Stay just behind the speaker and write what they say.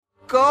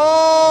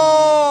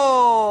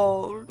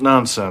gold.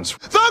 Nonsense.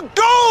 The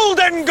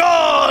Golden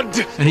God!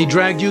 And he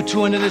dragged you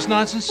two into this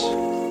nonsense?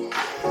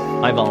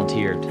 I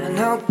volunteered. And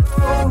her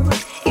gold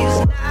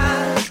is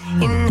not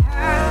in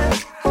her.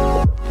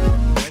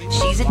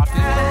 She's a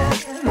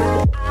diamond.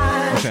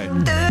 Okay.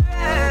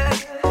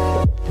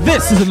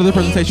 This is another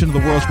presentation of the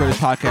world's greatest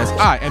podcast.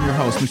 I am your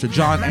host, Mr.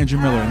 John Andrew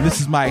Miller, and this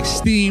is my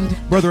esteemed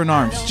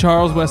brother-in-arms,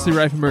 Charles Wesley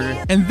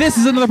Reifenberger. and this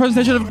is another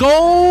presentation of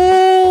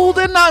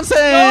Golden Nonsense.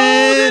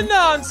 Golden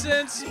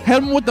Nonsense. Hit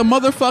him with the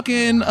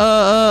motherfucking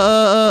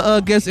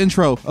guest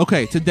intro.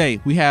 Okay, today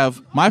we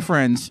have my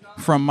friends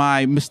from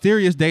my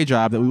mysterious day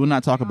job that we will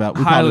not talk about.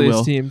 We Highly probably will.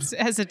 esteemed.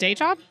 Has a day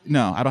job?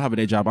 No, I don't have a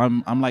day job.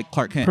 I'm like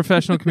Clark Kent.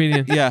 Professional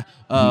comedian. Yeah.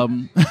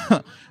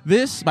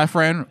 This, my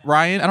friend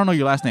Ryan. I don't know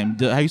your last name.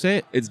 How you say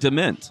it? It's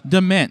Dement.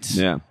 Dement.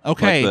 Yeah.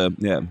 Okay.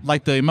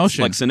 Like the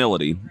emotion. like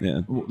senility.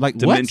 Yeah. Like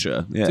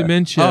dementia. What? Yeah.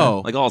 Dementia.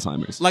 Oh. Like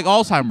Alzheimer's. Like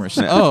Alzheimer's.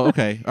 Oh,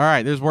 okay. All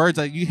right. There's words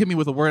that you hit me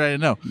with a word I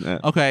didn't know. Yeah.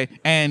 Okay.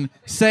 And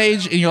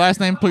Saige, in your last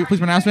name, please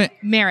pronounce it.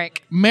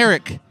 Merrick.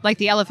 Merrick. Like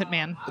the Elephant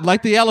Man.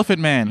 Like the Elephant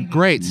Man.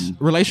 Great.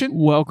 Relation?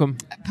 Welcome.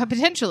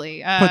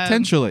 Potentially.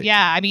 Potentially.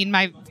 Yeah, I mean,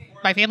 my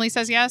family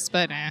says yes,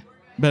 but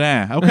But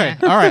okay.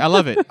 All right. I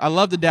love it. I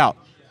love the doubt.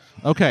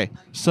 Okay.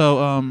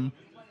 So,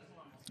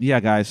 yeah,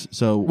 guys.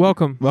 So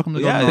Welcome. Welcome to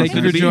Yeah, Golden Thank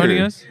you Nonsense. for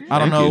joining us. I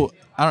don't Thank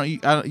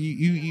know.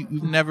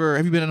 You've never.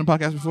 Have you been in a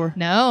podcast before?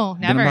 no,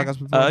 Been in a never. podcast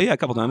before? Yeah, a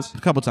couple times.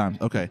 A couple times.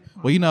 Okay.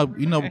 Well, you know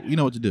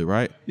what to do,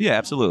 right? Yeah,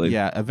 absolutely.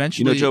 Yeah. You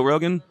Eventually. know Joe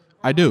Rogan?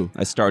 I do.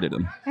 I started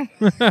him.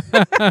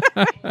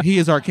 He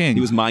is our king.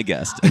 He was my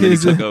guest, and then he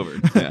took over.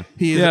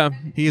 Yeah.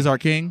 He is our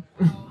king.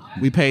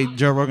 We pay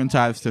Joe Rogan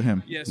tithes to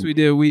him. Yes, we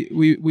do.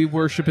 We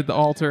worship at the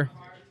altar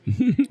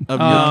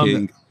Of Um, your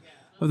King.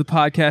 of the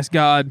podcast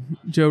god,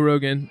 Joe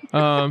Rogan.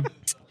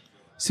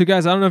 So,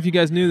 guys, I don't know if you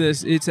guys knew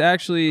this. It's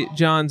actually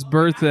John's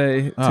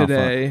birthday Oh,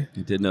 today.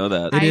 You did know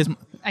that. It is.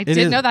 I it did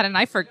is- know that, and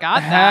I forgot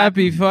that.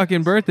 Happy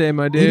fucking birthday,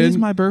 my dude. It is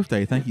my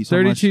birthday. Thank you so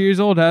 32 much. years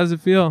old. How does it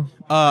feel?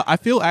 I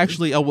feel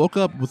actually. I woke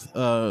up with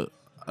an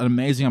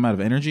amazing amount of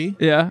energy.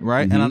 Yeah.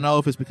 Right. And I don't know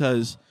if it's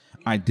because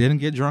I didn't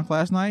get drunk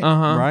last night.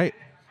 Uh-huh. Right.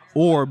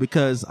 Or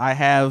because I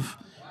have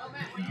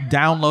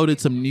downloaded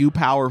some new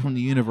power from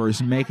the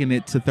universe, making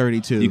it to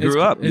 32. You grew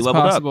up. You It's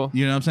leveled possible. up.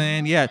 You know what I'm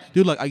saying? Yeah,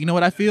 dude. Like, you know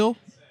what I feel?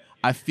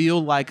 I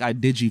feel like I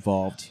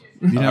digivolved.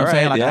 You know what I'm All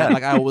saying? right,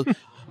 Like, yeah. I was.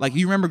 Like,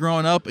 you remember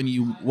growing up and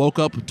you woke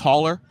up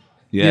taller?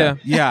 Yeah.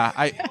 Yeah.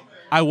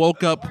 I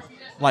woke up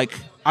like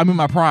I'm in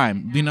my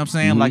prime. You know what I'm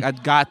saying? Like, I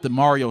got the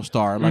Mario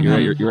star. Like,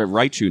 You're at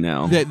Raichu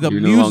now. the You're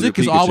no longer music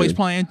is Pikachu. always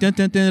playing. Dun,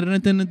 dun, dun, dun,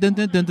 dun, dun,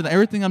 dun, dun, dun.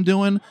 Everything I'm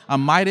doing,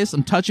 I'm Midas.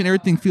 I'm touching.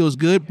 Everything feels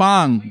good.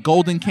 Bong,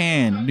 golden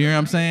can. You know what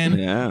I'm saying?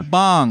 Yeah.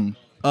 Bong.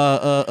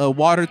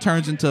 Water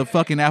turns into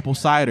fucking apple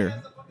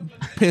cider.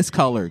 Piss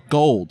color.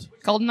 Gold.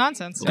 Golden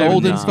Nonsense.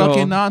 Golden Gold.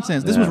 fucking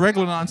nonsense. This Yeah. was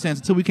regular nonsense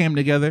until we came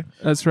together.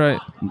 That's right.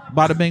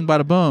 Bada bing,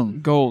 bada boom.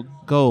 Gold.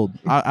 Gold.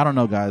 I don't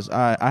know, guys.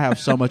 I have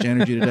so much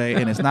energy today,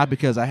 and it's not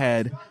because I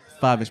had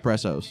 5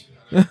 espressos.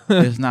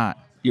 It's not.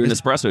 You're an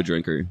espresso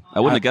drinker. I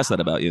wouldn't have guessed that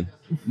about you.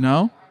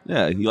 No?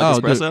 Yeah. You like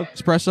dude. espresso?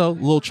 Espresso,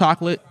 little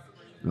chocolate,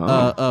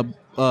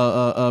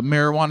 Oh.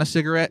 marijuana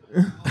cigarette.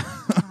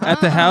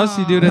 At the house?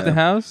 You do it at the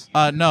house?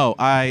 No,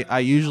 I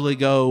usually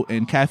go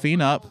and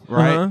caffeine up,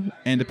 right? Uh-huh.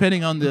 And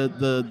depending on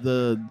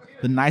the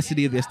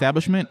nicety of the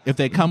establishment, if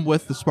they come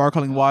with the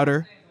sparkling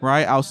water,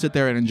 right, I'll sit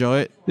there and enjoy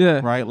it.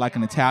 Yeah. Right, like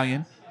an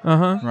Italian,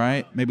 Uh-huh.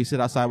 right? Maybe sit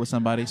outside with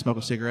somebody, smoke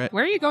a cigarette.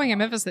 Where are you going in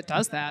Memphis that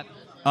does that?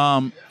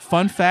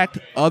 Fun fact: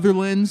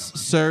 Otherlands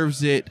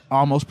serves it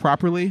almost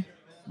properly,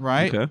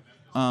 right? Okay.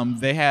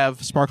 They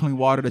have sparkling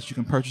water that you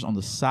can purchase on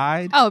the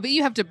side. Oh, but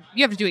you have to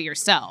do it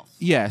yourself.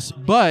 Yes,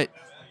 but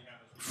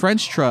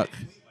French Truck,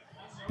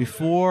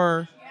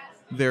 before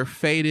their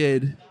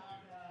faded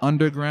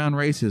underground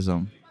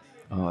racism,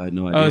 Oh, I had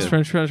no Oh, idea. it's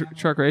French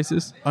truck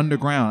races?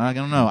 underground. I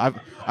don't know.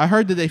 I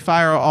heard that they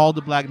fire all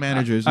the black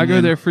managers. I and go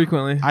then- there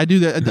frequently. I do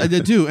that. I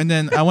did too. And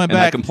then I went And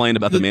I back. complained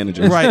about the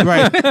managers. Right.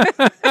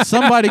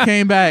 Somebody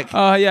came back.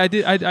 Oh, yeah, I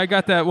did. I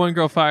got that one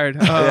girl fired.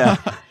 Yeah,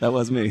 that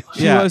was me.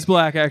 She Yeah. was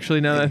black,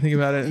 actually, now that I think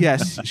about it.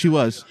 Yes, she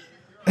was.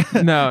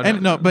 No,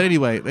 And no, but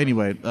anyway,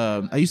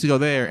 I used to go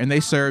there, and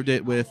they served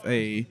it with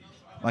a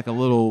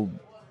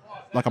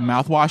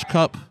mouthwash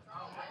cup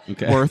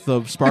Okay. worth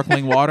of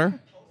sparkling water,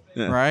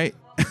 Yeah. right?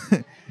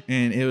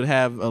 And it would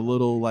have a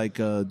little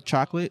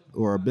chocolate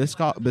or a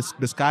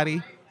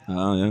biscotti.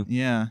 Oh, yeah.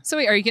 Yeah. So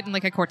wait, are you getting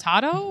like a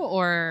cortado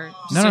or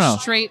just No. a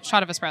straight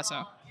shot of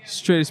espresso?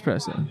 Straight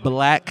espresso.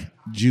 Black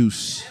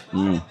juice.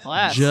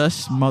 Bless.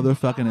 Just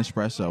motherfucking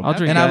espresso. I'll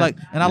drink and that. I like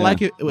it I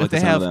like if the they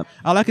sound have of that.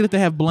 I like it if they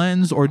have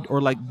blends or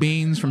like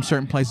beans from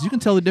certain places. You can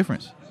tell the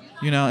difference.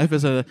 You know, if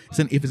it's an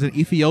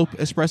Ethiop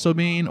espresso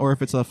bean or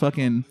if it's a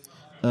fucking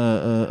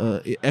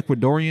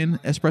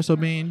Ecuadorian espresso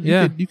bean.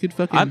 Yeah. You could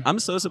fucking I'm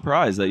so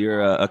surprised that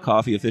you're a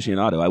coffee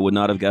aficionado. I would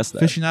not have guessed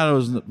that. aficionado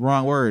is the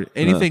wrong word.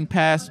 Anything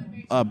past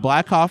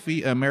black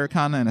coffee,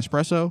 Americano, and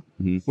espresso,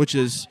 which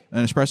is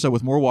an espresso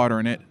with more water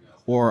in it,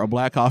 or a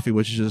black coffee,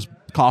 which is just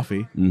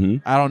coffee. Mm-hmm.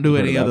 I don't do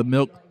Heard any of of the that.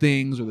 milk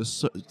things or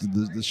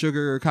the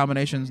sugar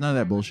combinations. None of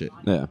that bullshit.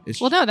 Yeah. It's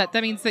Well, no, that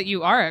means that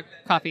you are a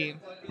coffee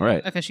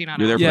Right. aficionado.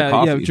 You're there for Yeah, the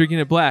coffee. yeah, drinking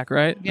it black,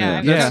 right?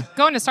 Yeah, Yeah.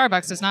 Going to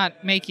Starbucks does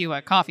not make you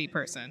a coffee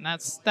person.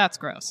 That's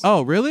gross.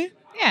 Oh, really?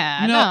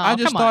 Yeah, You know, no, I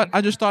just come thought on.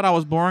 I just thought I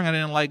was boring. I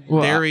didn't like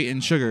Well, dairy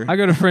and sugar. I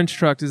go to French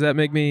truck. Does that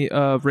make me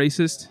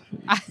racist?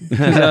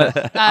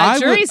 I would-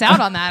 Jury's out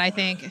on that, I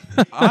think.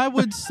 I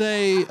would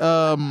say,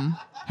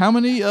 how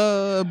many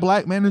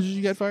black managers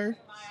you got fired?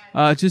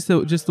 Just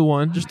the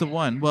one. Just the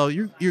one. Well,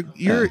 you're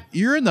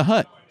in the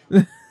hut.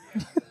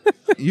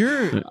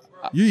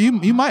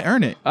 You might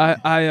earn it.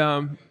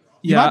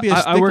 You Yeah, might be a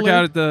I work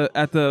stickler. out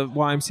at the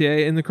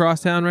YMCA in the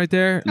crosstown right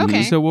there.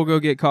 Okay. So we'll go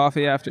get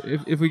coffee after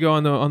if we go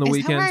on the Is that where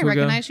weekends. I we'll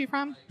go. recognize you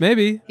from?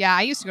 Maybe. Yeah,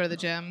 I used to go to the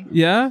gym.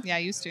 Yeah. Yeah, I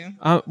used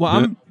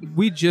to.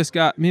 We just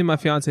got me and my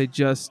fiance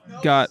just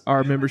got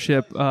our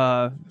membership.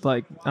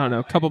 Like I don't know,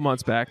 a couple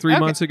months back, 3 Okay.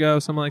 months ago,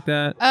 something like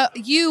that.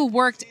 You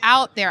worked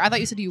out there. I thought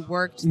you said you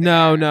worked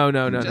there.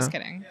 No. Just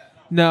kidding.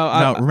 No,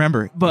 No,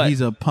 remember, but-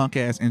 he's a punk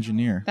ass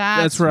engineer.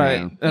 That's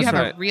right. right. That's you have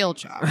right. a real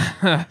job.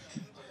 yeah.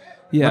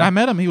 When I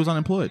met him, he was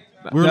unemployed.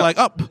 We were No. like,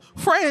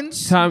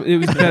 friends. It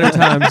was better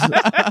times.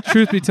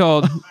 Truth be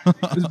told,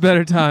 it was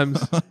better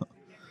times.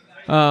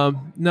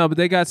 No, but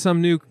they got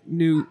some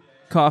new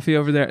coffee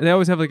over there. They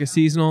always have like a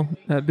seasonal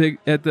at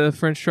the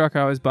French truck.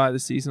 I always buy the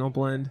seasonal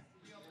blend.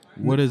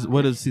 What is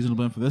seasonal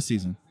blend for this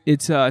season?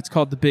 It's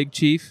called the Big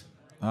Chief,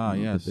 Ah,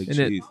 yes. Big and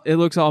Chief. it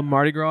looks all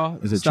Mardi Gras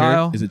Is it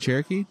style. Is it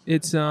Cherokee?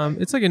 It's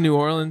like a New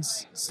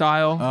Orleans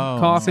style Oh.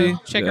 coffee.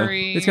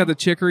 Chicory. It's got the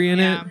chicory in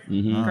yeah. it.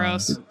 Mhm.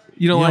 Gross.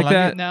 You don't like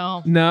that?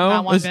 No. No?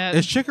 Not one Is, bit.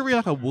 is chicory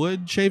like a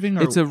wood shaving?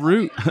 Or It's a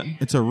root.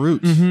 It's a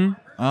root. Mhm.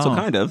 Oh. So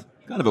kind of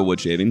a wood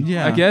shaving.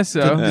 Yeah, I guess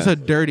so. It's a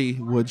dirty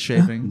wood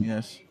shaving.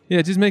 Yes. Yeah,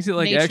 it just makes it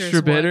like Nature's extra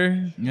wood.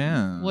 bitter.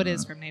 Yeah. Wood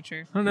is from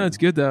nature. I don't know. It's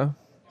good though.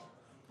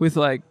 With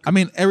like, I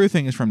mean,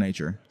 everything is from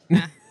nature.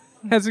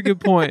 that's a good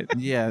point.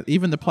 Yeah,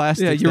 even the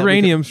plastic. Yeah,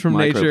 uranium's from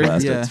nature.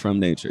 Microplastics Yeah. from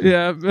nature.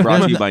 Yeah.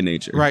 Brought to you by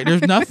nature. Right.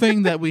 There's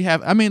nothing that we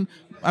have. I mean,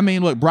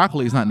 look,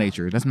 broccoli is not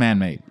nature. That's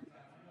man-made.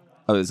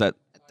 Oh, is that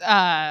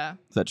Uh,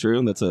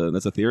 true? That's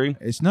a theory.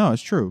 It's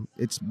true.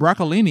 It's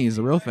broccolini is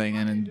the real thing,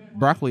 and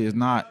broccoli is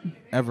not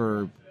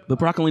ever. But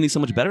broccolini is so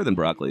much better than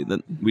broccoli.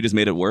 That we just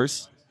made it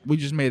worse. We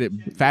just made it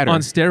fatter. On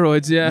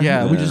steroids, yeah.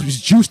 yeah, we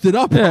just juiced it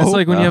up. Bro. Yeah, it's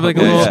like when you have like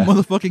a Yeah.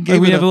 little, motherfucking like gave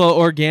when you it have a little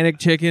organic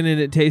chicken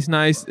and it tastes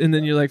nice, and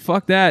then you're like,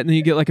 fuck that, and then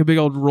you get like a big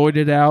old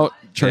roided out,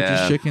 church's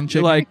Yeah. chicken.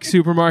 like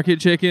supermarket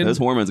chicken. Those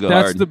hormones go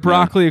That's hard. the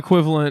broccoli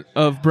equivalent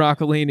of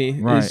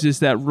broccolini. Right. It's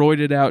just that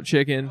roided out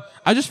chicken.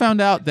 I just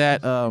found out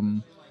that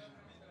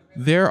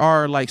there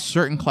are like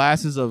certain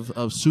classes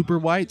of super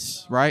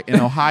whites, right?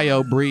 And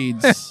Ohio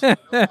breeds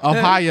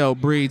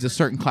a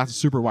certain class of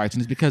super whites,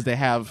 and it's because they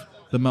have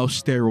the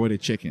most steroided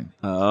chicken.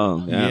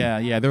 Oh, yeah.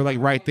 Yeah, they're like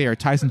right there.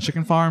 Tyson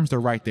Chicken Farms, they're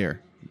right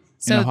there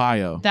so in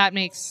Ohio. that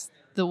makes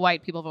the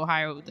white people of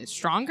Ohio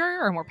stronger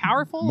or more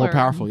powerful? More or?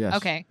 powerful, yes.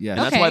 Okay. Yes.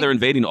 And that's Okay. why they're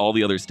invading all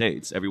the other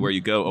states. Everywhere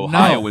you go,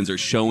 Ohioans are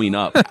showing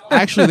up.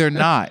 Actually, they're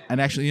not. And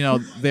actually,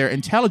 their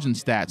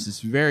intelligence stats is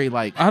very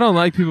like. I don't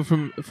like people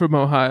from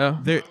Ohio.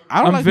 I don't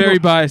I'm like very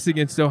people- biased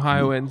against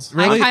Ohioans.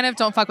 Really? I kind of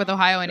don't fuck with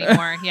Ohio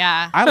anymore.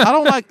 Yeah. I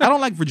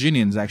don't like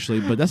Virginians actually,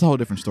 but that's a whole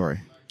different story.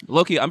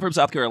 Loki, I'm from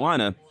South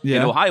Carolina, Yeah.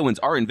 and Ohioans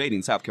are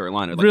invading South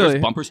Carolina. Like, Really?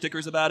 there's bumper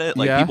stickers about it.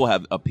 Like, Yeah. people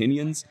have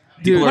opinions.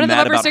 Dude. People What are do the mad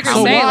bumper about stickers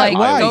how say? why-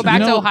 Like, go back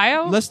to You know,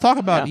 Ohio? Let's talk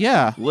about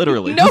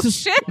Literally. No this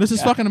shit.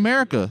 is fucking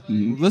America.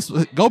 Let's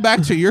go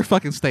back to your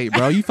fucking state,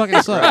 bro. You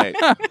fucking suck.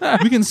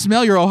 Right. We can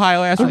smell your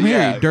Ohio ass from here,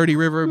 Yeah. you dirty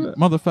river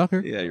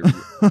motherfucker. Yeah, your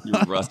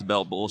Rust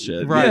Belt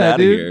bullshit. Right. Get Yeah, out of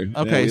dude. here.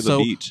 Yeah, we Okay, have a so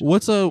beach.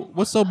 what's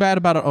so bad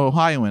about an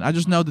Ohioan? I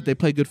just know that they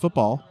play good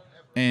football,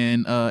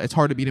 and it's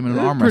hard to beat him in an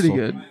They're arm pretty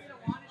wrestle. good.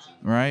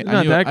 Right?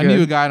 Not that I knew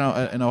good. a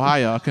guy in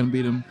Ohio. I couldn't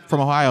beat him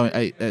from Ohio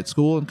at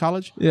school in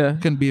college. Yeah.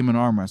 Couldn't beat him in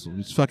an arm wrestle.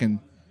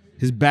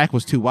 His back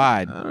was too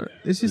wide.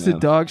 It's just Yeah. a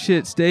dog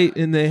shit state,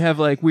 and they have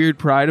like weird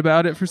pride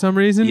about it for some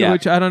reason, Yeah.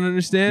 which I don't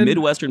understand.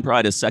 Midwestern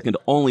pride is second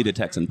only to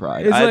Texan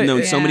pride. It's I've like-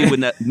 known so Yeah.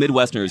 many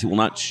Midwesterners who will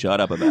not shut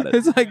up about it.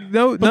 It's like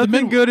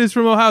nothing good is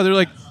from Ohio. They're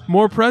like,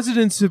 more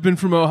presidents have been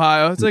from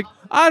Ohio. It's like,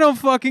 I don't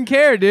fucking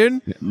care,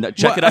 dude. No,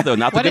 check it out, though.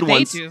 Not the What good did they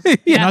ones. do?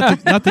 Yeah. Not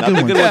the Not good the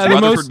ones. good Yeah, ones. the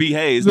Rutherford most- B.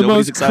 Hayes. The Nobody's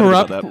most excited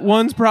corrupt about that.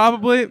 ones,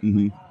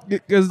 probably.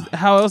 Because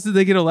how else did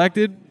they get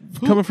elected?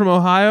 Coming from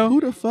Ohio?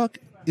 Who the fuck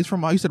is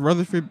from? You said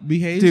Rutherford B.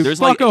 Hayes? Dude, There's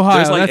fuck like, Ohio.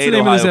 There's like That's the 8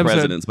 name of this Ohio episode.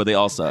 presidents, but they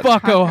all suck.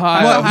 Fuck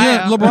Ohio. Well, Ohio.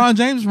 yeah, LeBron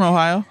James is from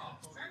Ohio.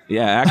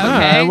 Yeah, actually.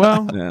 Okay.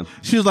 Well, Yeah.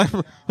 She was like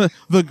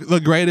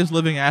the greatest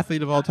living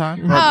athlete of all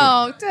time.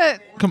 Oh,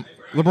 Come,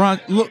 LeBron.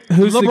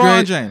 who's the LeBron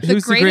great- James?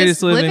 who's the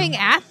greatest living-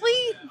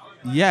 athlete?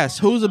 Yes.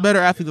 Who's a better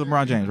athlete than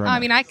LeBron James right now? I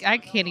mean, I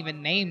can't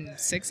even name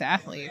 6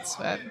 athletes,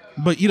 but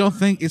but you don't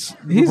think it's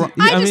He's- LeBron?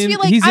 I I just mean, feel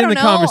like he's I in don't the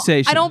know.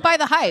 conversation. I don't buy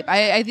the hype.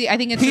 I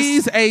think it's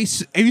He's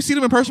just, have you seen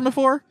him in person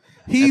before?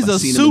 He's I've a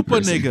seen him in super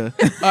person.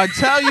 nigga. I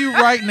tell you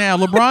right now,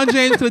 LeBron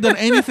James could have done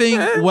anything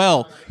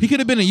well. He could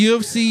have been a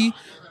UFC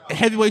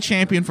heavyweight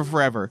champion for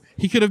forever.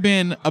 He could have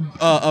been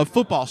a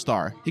football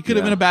star. He could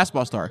have Yeah. been a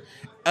basketball star.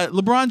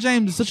 LeBron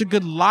James is such a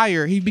good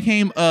liar. He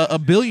became a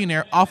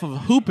billionaire off of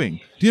hooping.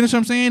 Do you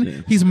understand what I'm saying?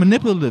 Yeah. He's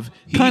manipulative,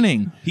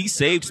 cunning. He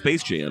saved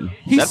Space Jam.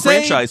 He That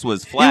saved- franchise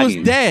was flagging. It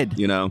was dead.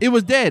 You know, it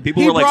was dead.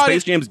 people He were like, brought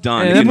 "Space it- Jam's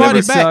done." Yeah, He that brought never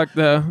it back. sucked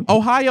though.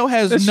 Ohio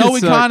has That no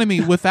shit sucked.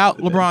 economy without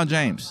LeBron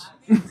James.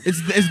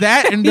 It's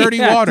that and dirty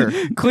Yeah, water.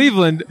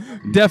 Cleveland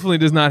definitely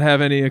does not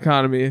have any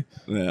economy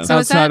Yeah. So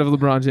is outside that- of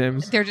LeBron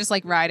James. They're just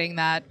like riding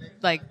that,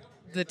 like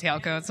the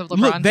tailcoats of Look,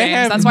 LeBron they James.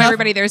 have That's why noth-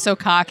 everybody there's so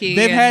cocky.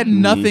 They've and- had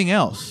nothing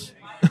else.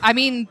 I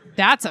mean,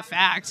 that's a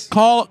fact.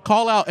 Call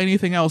out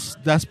anything else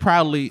that's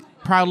proudly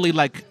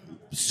like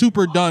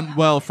super done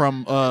well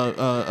from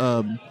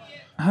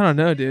I don't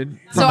know, dude.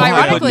 So Ohio. They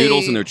put ironically,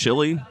 noodles in their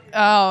chili.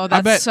 oh,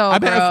 that's so I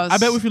bet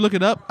gross. if we look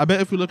it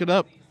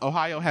up,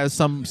 Ohio has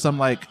some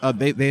like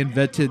they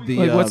invented the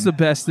Like, what's the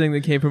best thing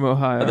that came from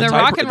Ohio? the type-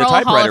 Rock and the Roll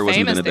Hall typewriter of was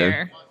Fame is invented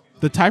there.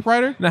 the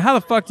typewriter? Now, how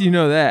the fuck do you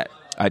know that?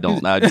 I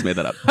don't. I just made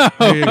that up.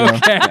 There you go.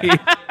 Okay.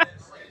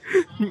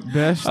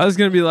 Best. I was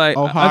gonna be like,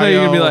 I thought you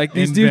were Ohio gonna be like,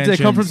 these dudes that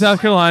come from inventions.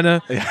 South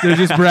Carolina, they're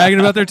just bragging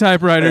about their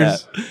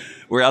typewriters. Yeah.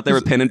 We're out there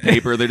with pen and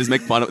paper. They just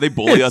make fun of. They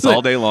bully us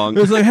all day long. It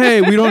was like, hey,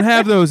 we don't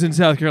have those in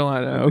South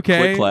Carolina, okay?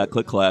 Click clack,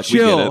 click clack.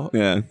 Chill. We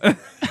get it.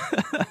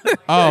 Yeah.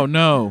 Oh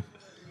no.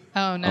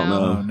 Oh no. Oh,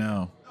 no. Oh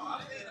no.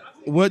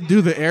 What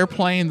do the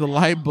airplane, the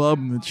light bulb,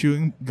 and the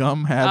chewing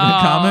gum have in Oh,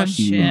 common?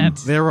 shit.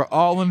 They were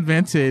all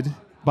invented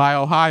by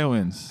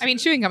Ohioans. I mean,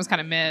 chewing gum's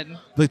kind of mid.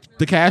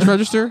 The cash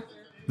register,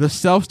 the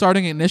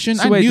self-starting ignition.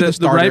 So I wait, knew the the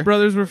starter. Wright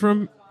brothers were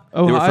from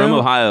Ohio? They were from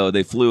Ohio.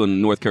 They flew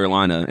in North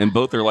Carolina, and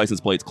both their license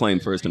plates claim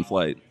first in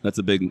flight. That's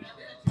a big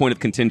point of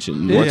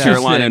contention. North Interesting.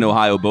 Carolina and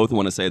Ohio both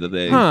want to say that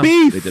they Huh.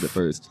 Beef. they did it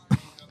first.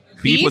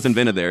 Beef? Beef was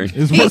invented there. Is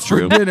That's what's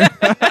true. forbidden.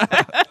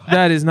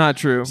 That is not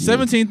true.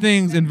 17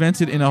 things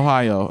invented in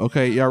Ohio.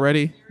 Okay, y'all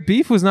ready?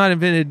 Beef was not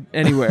invented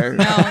anywhere.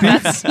 No,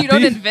 that's you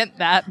don't invent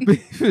that.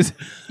 Beef was,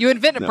 You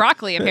invented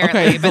broccoli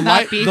apparently, Okay, but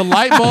not beef. the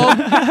light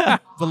bulb.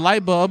 The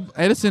light bulb.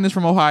 Edison is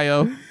from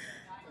Ohio.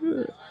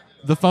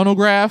 The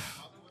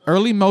phonograph,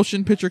 early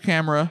motion picture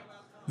camera,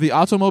 the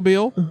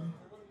automobile,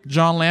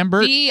 John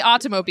Lambert, The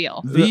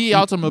automobile. the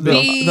automobile.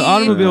 the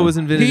automobile was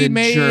invented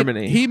in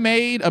Germany. He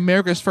made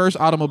America's first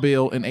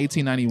automobile in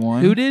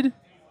 1891. Who did?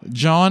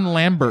 John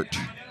Lambert.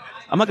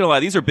 I'm not gonna lie.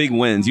 These are big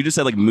wins. You just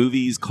said like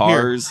movies,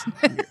 cars,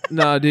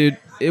 No, dude.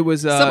 It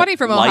was Somebody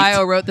from light.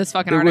 Ohio wrote this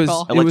fucking It was-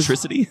 article. It was-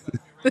 electricity.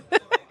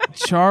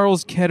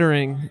 Charles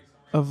Kettering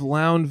of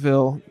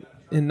Lownville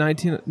in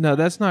 19. No,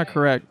 that's not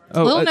correct.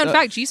 Oh, Little known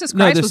fact: Jesus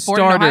no, Christ the was born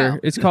in starter. Ohio.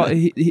 It's called.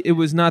 It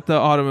was not the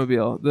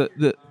automobile.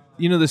 The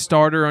you know the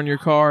starter on your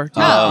car.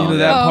 Oh, you know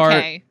that part.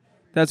 okay.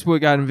 That's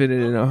what got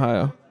invented in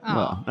Ohio. Oh.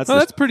 Well, Oh,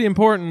 that's pretty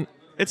important.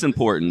 it's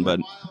important,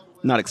 but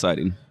not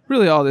exciting.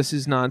 Really, all this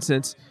is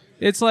nonsense.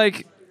 It's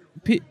like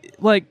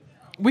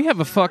we have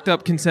a fucked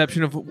up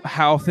conception of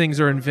how things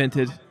are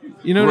invented.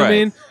 You know what I Right.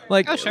 mean?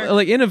 Like, Oh, sure.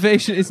 like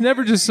innovation. It's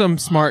never just some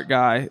smart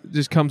guy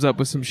just comes up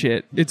with some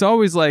shit. It's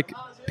always like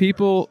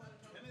people,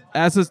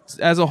 as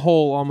a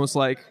whole, almost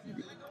like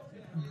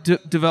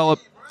develop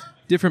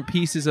different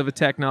pieces of a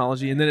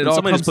technology, and then it And all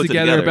somebody comes just puts it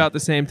together together. about the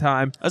same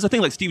time. That's the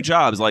thing. Like Steve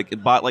Jobs, like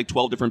it bought like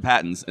 12 different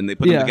patents, and they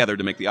put them Yeah. together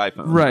to make the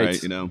iPhone.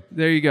 Right. You know.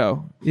 There you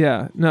go.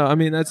 Yeah. No, I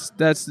mean that's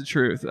the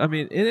truth. I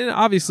mean, and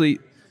obviously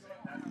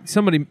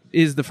somebody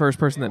is the first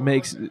person that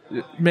makes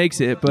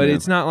it, but Yeah.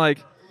 it's not like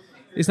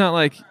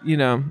you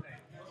know,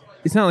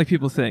 it's not like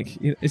people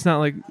think. You know, it's not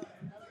like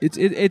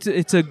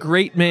it's a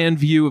great man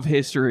view of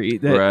history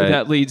that Right.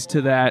 that leads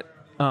to that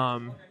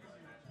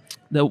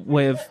the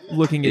way of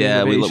looking at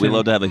Yeah, we innovation.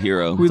 love to have a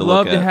hero. We to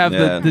love look to at. have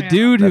Yeah. the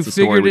dude who That's the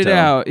story figured we it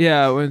tell. out.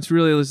 Yeah, when it's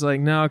really just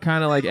like, no,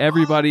 kind of like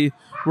everybody,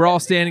 we're all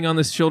standing on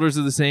the shoulders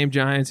of the same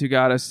giants who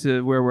got us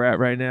to where we're at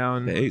right now.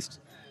 And Based.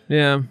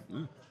 yeah,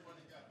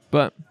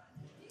 but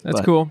that's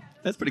But- cool.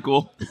 That's pretty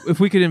cool. If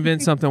we could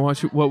invent something,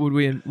 what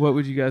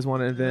would you guys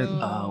want to invent?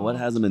 What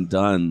hasn't been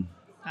done?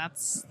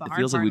 That's the It hard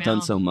feels like part we've now.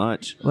 done so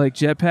much. Like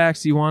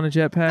jetpacks? Do you want a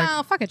jetpack?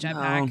 No, fuck a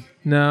jetpack.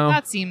 No.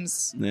 That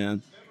seems. Yeah.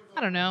 I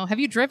don't know. Have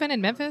you driven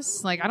in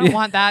Memphis? Like, I don't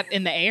want that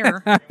in the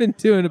air. I've been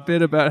doing a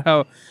bit about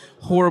how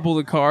horrible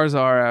the cars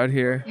are out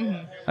here.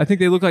 I think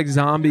they look like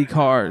zombie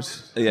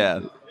cars. Yeah.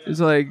 It's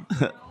like,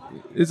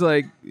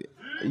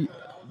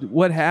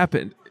 what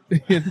happened?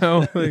 You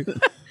know, like,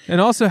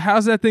 and also,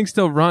 how's that thing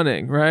still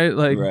running? Right?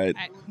 Like, Right.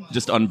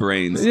 Just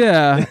unbrains.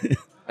 yeah,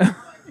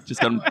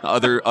 Just on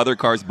other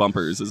cars'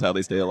 bumpers is how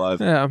they stay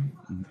alive. yeah.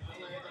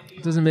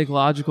 It doesn't make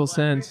logical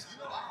sense.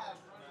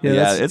 Yeah,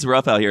 that's- it's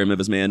rough out here in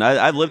Memphis, man.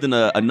 I've lived in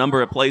a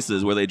number of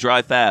places where they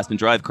drive fast and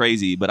drive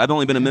crazy, but I've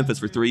only been in Memphis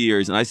for 3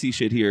 years, and I see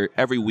shit here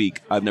every week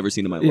I've never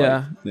seen in my Yeah.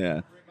 life.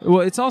 Yeah.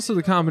 Well, it's also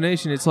the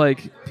combination. It's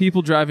like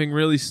people driving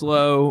really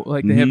slow,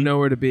 like they have Mhm.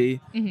 nowhere to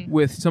be,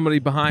 with somebody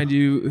behind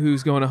you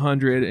who's going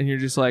 100, and you're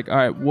just like, all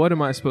right, what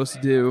am I supposed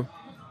to do?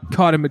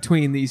 Caught in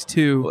between these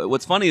two.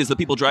 What's funny is the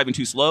people driving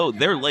too slow,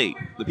 they're late.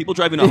 The people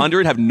driving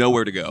 100 have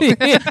nowhere to go.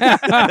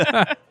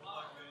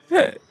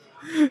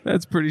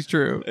 That's pretty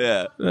true.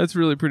 Yeah. That's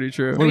really pretty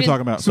true. What are we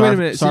talking about? So wait a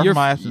minute. Sorry so you're for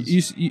my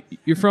absence.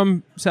 you're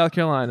from South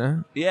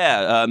Carolina.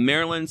 Yeah,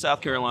 Maryland,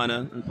 South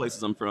Carolina, are the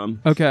places I'm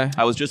from. Okay.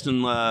 I was just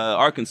in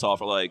Arkansas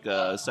for like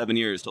 7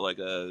 years till like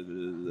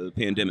the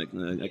pandemic.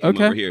 I came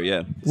Okay. over here,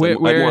 yeah. So Where, I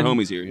where have more in-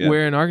 homies here. Yeah.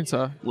 Where in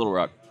Arkansas? Little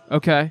Rock.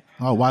 Okay.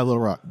 Oh, why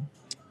Little Rock?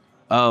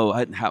 Oh,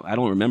 I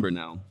don't remember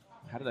now.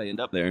 How did I end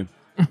up there?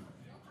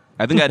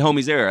 I think I had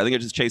homies there. I think I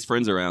just chased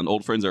friends around,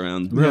 old friends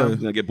around. Really?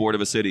 You know, get bored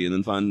of a city and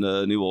then find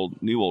new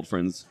old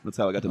friends. That's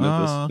how I got to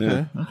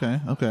Memphis. Oh,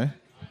 okay.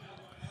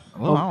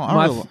 Well, Well,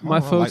 I don't really my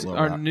like folks Little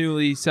are Rock.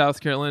 newly South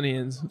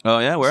Carolinians. Oh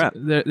yeah, where at?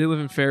 They live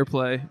in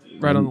Fairplay,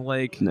 right on the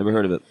lake. Never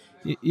heard of it.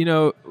 You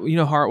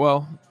know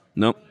Hartwell,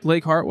 Nope.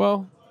 Lake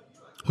Hartwell.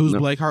 Who's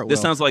Nope. Blake Hartwell?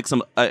 This sounds like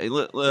some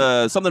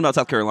something about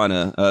South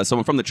Carolina.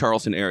 Someone from the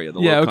Charleston area, the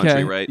Yeah. low Okay.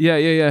 country, right?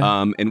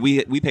 Yeah. And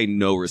we pay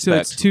no So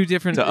respect. it's two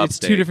different. to It's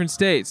upstate. two different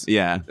states.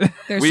 Yeah,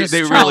 There's they just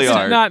really Charleston.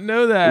 are. Did not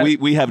know that.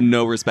 We have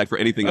no respect for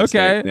anything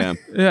upstate. Okay.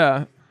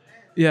 Yeah.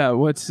 Yeah.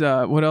 What's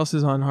what else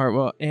is on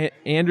Hartwell?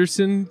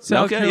 Anderson,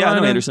 South Okay, Carolina. yeah, I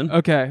know Anderson.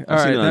 Okay, all I've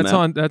seen right. it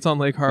on That's that. on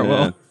Lake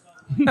Hartwell.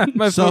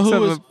 My So folks who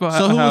have was a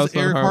so who house was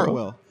on Eric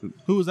Hartwell. Hartwell?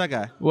 Who was that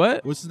guy?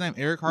 What? What's his name?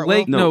 Eric Hartwell.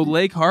 Lake? No. No,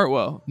 Lake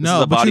Hartwell. This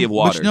is a body of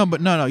water. But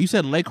no. You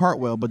said Lake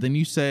Hartwell, but then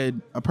you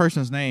said a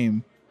person's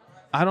name.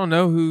 I don't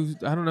know who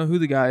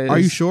the guy is. Are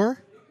you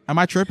sure? Am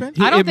I tripping?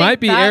 I don't It might think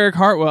be that- Eric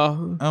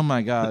Hartwell. Oh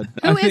my God.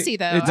 Who think is he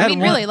though? it's I mean,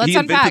 that really, one- let's he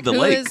invented unpack. the Who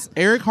lake. is?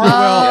 Eric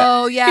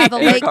Hartwell. Oh yeah, the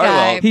lake guy.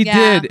 Hartwell. He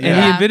Yeah, did, and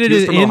yeah. he invented He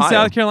was it from in Ohio.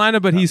 South Carolina,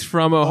 but he's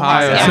from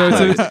Ohio, Ohio.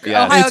 so it's a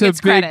Yeah. Ohio it's a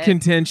gets big credit.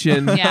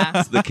 contention.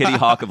 Yeah. The Kitty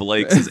Hawk of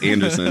lakes is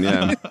Anderson.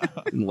 Yeah,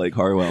 in Lake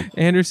Hartwell.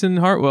 Anderson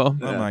Hartwell,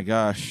 Oh my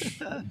gosh.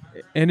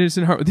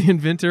 Anderson Hartwell, the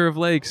inventor of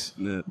lakes.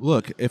 Yeah.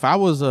 Look, if I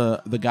was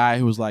the guy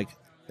who was like,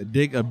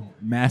 dig a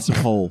massive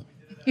hole,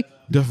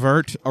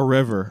 divert a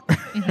river,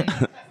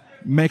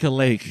 make a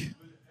lake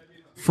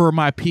for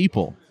my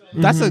people.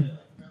 That's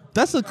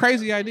a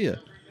crazy idea.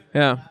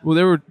 Yeah, well,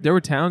 there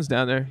were towns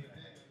down there.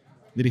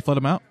 Did he flood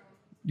them out?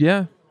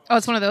 Yeah, Oh,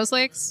 it's one of those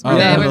lakes. Oh, Where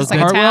yeah, they were those just like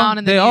a Hartwell? town,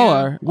 and then they all you-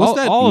 are. What's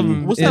that? All of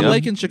them. What's that in-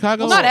 lake in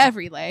Chicago? Well, not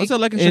every lake. What's that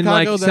lake in in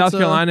Chicago? like that's, South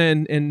Carolina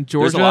and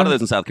Georgia? There's a lot of those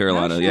in South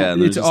Carolina. Yeah,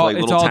 and there's It's just all like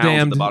it's little all towns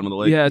dammed. at the bottom of the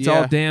lake. Yeah, it's Yeah.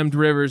 all dammed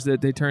rivers that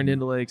they turned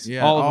into lakes.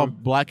 Yeah, all of them.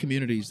 black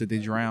communities that they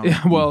drowned.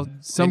 Yeah, well,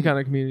 some kind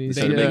of communities.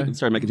 they- Yeah.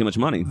 Started making too much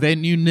money. They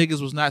knew niggas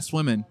was not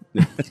swimming.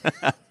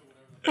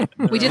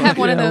 We did have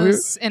one of Yeah,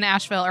 those in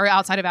Asheville or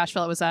outside of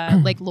Asheville. It was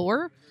Lake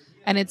Lure,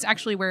 and it's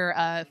actually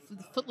where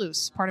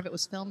Footloose. Part of it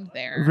was filmed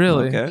there.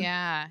 Really? Okay.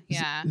 Yeah,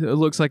 yeah. It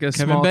looks like a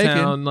Kevin small Bacon.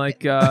 town. Like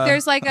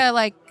There's like a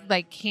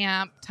like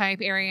camp type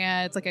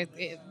area. It's like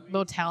a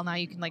motel now.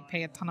 You can like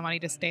pay a ton of money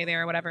to stay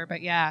there or whatever.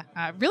 But yeah,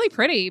 really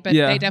pretty. But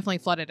Yeah. they definitely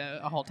flooded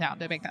a whole town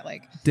to make that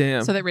lake,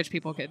 damn. so that rich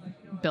people could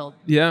build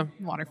Yeah,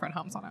 waterfront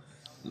homes on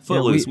it.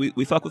 Footloose. we-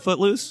 We fuck with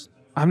Footloose.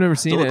 I've never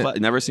seen Still it.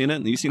 never seen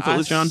it. You seen I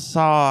Footloose, John?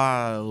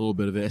 saw a little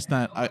bit of it. It's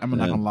not. I'm not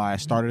Yeah. gonna lie. I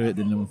started it,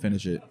 didn't even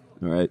finish it.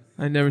 All right,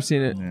 I've never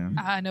seen it.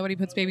 Yeah. Nobody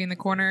puts baby in the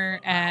corner,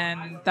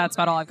 and that's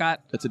about all I've got.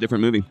 that's a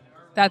different movie.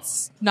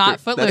 That's not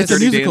Footloose. That's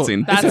Dirty musical.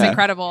 Dancing. That's Yeah.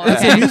 incredible.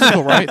 It's a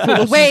musical, right?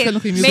 Footloose is Wait,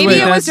 technically maybe musical. Wait,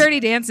 it was that's- Dirty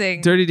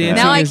Dancing. Dirty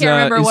Dancing. Now I is, can't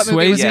remember is what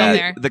movie was Swayze? filmed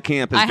Yeah, there. the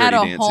camp is I had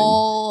Dirty a Dancing.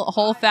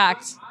 whole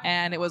fact,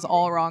 and it was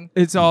all wrong.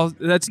 It's all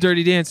that's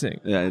Dirty Dancing.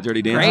 Yeah,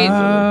 Dirty Dancing. Great.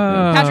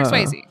 Ah. Patrick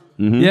Swayze.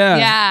 Mhm. Yeah,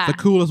 Yeah. The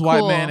coolest white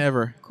Cool. man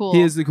ever. Cool.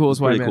 He is the coolest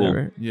white man Pretty cool.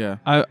 ever. Yeah.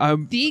 I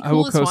The I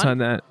will coolest co-sign one?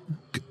 that.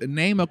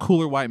 Name a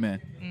cooler white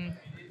man.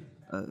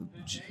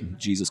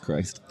 Jesus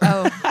Christ.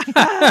 Oh,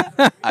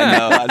 I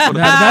know. I just wanna pick That's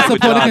fight a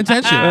with point of John.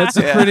 contention. That's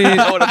a Yeah, pretty.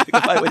 I want to pick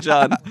a fight with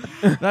John.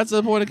 That's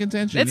a point of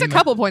contention. it's a You know?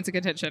 couple points of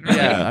contention. Really.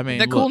 Yeah, I mean,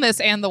 the look. coolness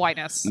and the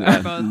whiteness Yeah,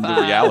 are both.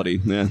 the reality.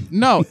 Yeah.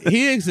 No,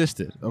 he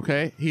existed.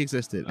 Okay, he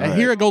existed. All right.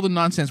 Here at Golden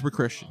Nonsense, we're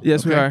Christian.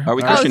 Yes, we okay? are. Are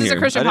we Oh, Christian this is a here?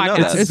 Christian I didn't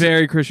know podcast. that. It's a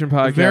very Christian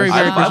podcast. Very, very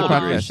I Christian Bible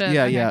podcast. shit,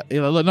 Yeah, okay. yeah.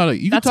 No.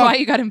 You That's can talk. why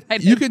you got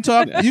invited. You can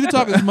talk. You can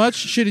talk as much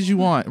shit as you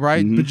want,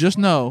 right? But just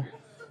know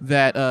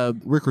that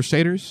we're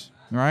Crusaders.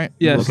 All right.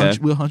 Yes. Okay.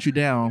 We'll hunt you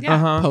down Yeah.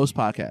 Uh-huh. post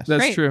podcast.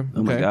 That's Great. true.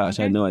 Oh my Okay. gosh,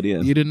 I had no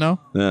idea. You didn't know?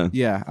 Yeah.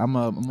 Yeah, I'm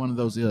one of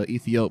those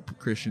Ethiop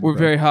Christians. We're bro.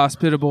 very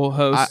hospitable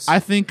hosts. I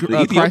think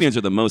The Ethiopians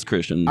are the most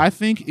Christian. I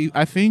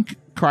think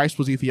Christ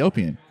was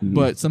Ethiopian,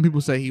 but some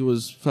people say he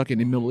was fucking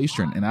Middle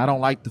Eastern, and I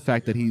don't like the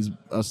fact that he's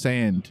a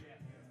sand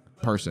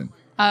person.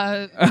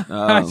 Oh.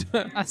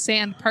 A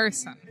sand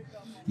person.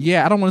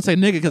 Yeah, I don't want to say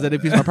nigga because that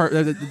defeats my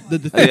the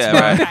defense. Yeah,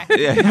 right? right.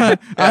 Yeah.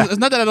 It's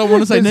not that I don't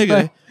want to say It's nigga,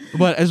 like-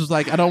 but it's just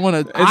like I don't want to.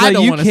 it's I like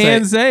don't you want to say.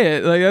 can it. say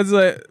it. Like that's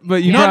like,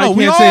 but you No, probably no,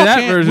 we can't all say that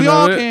can. version We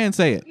all of it. can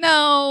say it.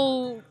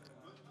 No.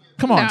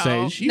 Come on, No.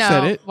 Sage. You No.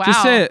 said it. Wow.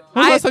 Just say it.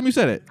 When's the I- last time you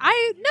said it?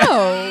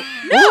 No.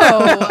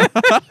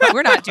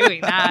 We're not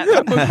doing that.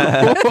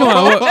 Come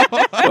on,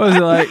 what was it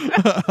like?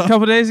 A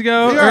couple days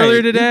ago, You're right.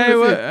 earlier today? You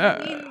What, can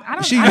I mean, I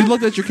don't. She I you don't-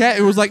 looked at your cat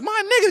and was like,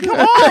 "My nigga, come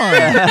on."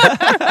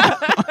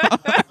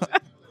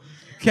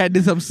 Cat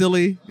did something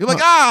silly. You're like,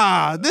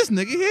 "Ah, this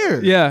nigga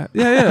here."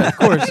 yeah, of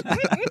course,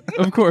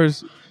 of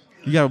course.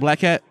 You got a black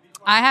cat?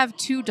 I have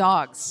 2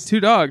 dogs. 2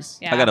 dogs.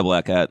 Yeah. I got a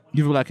black cat,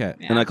 You have a black cat.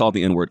 Yeah. and I call it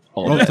the N-word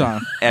all All the day.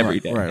 time. Every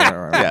Right, day.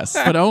 Right. Yes.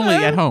 But only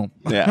at home.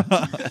 Yeah.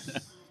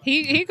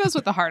 He goes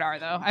with the hard R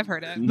though. I've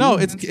heard it. No,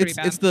 it's That's pretty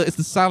bad. it's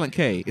the silent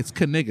K. It's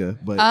Kaniga,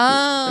 but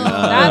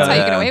That's how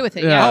you get away with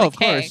it. Yeah, oh, the of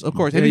K. course, of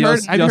course. Yeah, Have you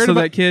heard? Have you heard saw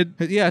about that kid?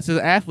 Yeah, it's an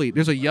athlete.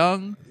 There's a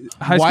young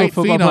High school white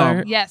football phenom.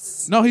 player?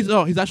 Yes. No, he's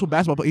actual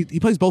basketball player. He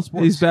plays both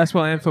sports. He's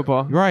basketball and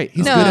football. right.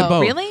 He's No, good at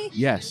both. really?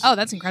 Yes. Oh,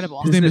 that's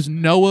incredible. His name is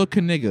Noah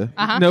Kaniga.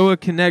 Uh-huh. Noah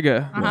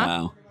Kanega.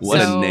 Wow. What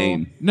So- a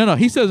name. No,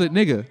 he says it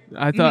nigga.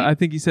 I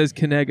think he says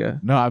Kanega.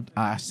 No,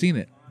 I've seen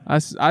it.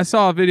 I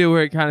saw a video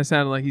where it kind of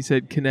sounded like he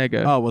said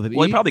Kanega. Oh, with an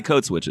Well, E? he probably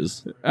code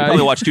switches. He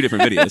probably watched 2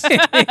 different videos.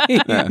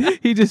 Yeah.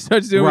 He just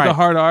starts doing it with Right. a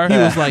hard R. He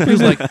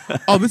was like,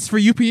 oh, this is for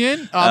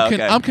UPN.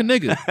 Okay. I'm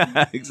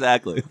Kaniga.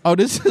 Exactly. Oh,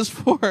 this is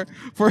for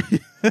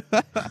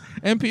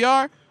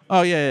NPR.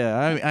 Oh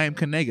yeah. I am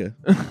Kaniga.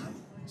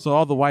 So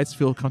all the whites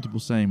feel comfortable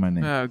saying my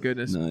name. Oh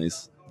goodness.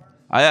 Nice.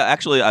 I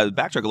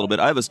backtrack a little bit.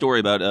 I have a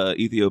story about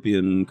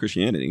Ethiopian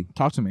Christianity.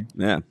 Talk to me.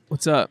 Yeah.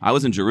 What's up? I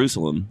was in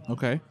Jerusalem.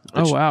 Okay.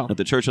 Oh wow. At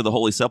the Church of the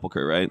Holy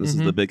Sepulchre, right? This is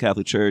the big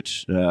Catholic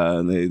church.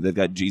 And they've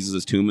got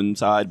Jesus' tomb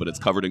inside, but it's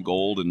covered in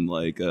gold and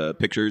like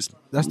pictures.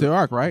 That's the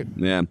ark, right?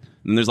 Yeah.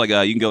 And there's like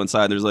you can go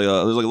inside. There's like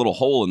a little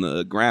hole in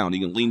the ground.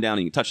 You can lean down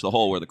and you can touch the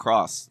hole where the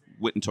cross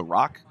went into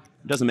rock.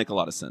 It doesn't make a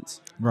lot of sense.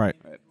 Right.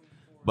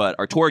 But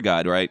our tour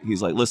guide, right?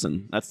 He's like,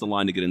 listen, that's the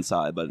line to get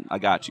inside, but I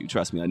got you.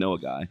 Trust me, I know a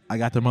guy. I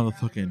got the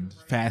motherfucking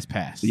fast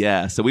pass.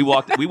 Yeah. So we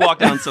walked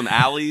down some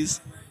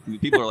alleys.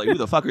 People are like, who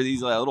the fuck are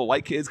these little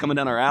white kids coming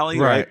down our alley?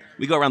 Right.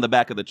 We go around the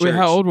back of the church. Wait,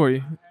 how old were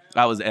you?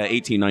 I was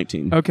 18,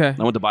 19. Okay.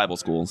 I went to Bible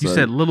school. You So.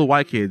 said little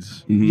white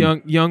kids.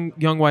 Mhm.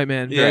 Young white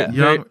man. Yeah.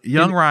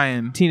 Young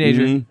Ryan.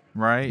 teenager. Mhm.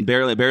 Right.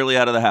 Barely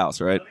out of the house,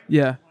 right?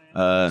 Yeah.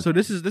 So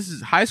this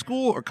is high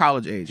school or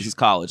college age? This is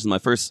college. This is my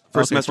first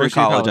Okay, semester in first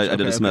year of college. college. I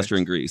did a Okay, semester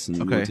okay. in Greece and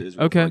we Okay. went to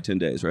Israel Okay. for like 10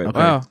 days, right? Okay.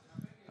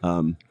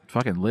 Wow.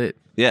 Fucking lit.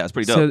 Yeah, it's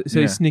pretty So, dope. so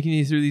Yeah. he's sneaking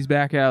you through these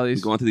back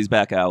alleys. Going through these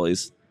back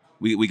alleys.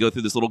 We go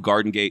through this little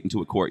garden gate into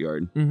a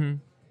courtyard. Mm-hmm.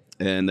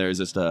 And there's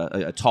just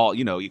a tall,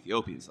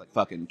 Ethiopians, like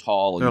fucking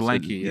tall. And They're just,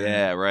 lanky,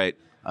 yeah. right.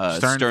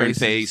 Stern-faced,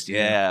 Stern-faced,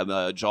 yeah.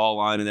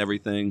 jawline and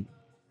everything.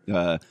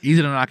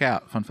 Easy to knock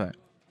out. Fun fact.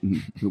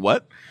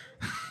 What?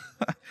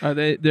 Are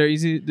they're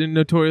easy? They're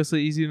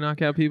notoriously easy to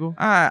knock out people.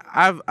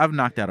 I've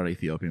knocked out an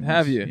Ethiopian.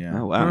 Have once. you?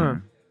 Yeah. Oh, wow. Huh.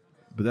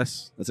 But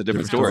that's That's a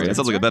different story. That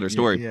sounds like a better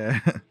story. Yeah.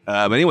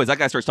 But anyways, that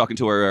guy starts talking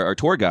to our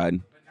tour guide,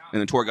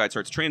 and the tour guide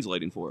starts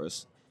translating for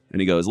us. And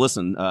he goes,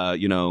 listen,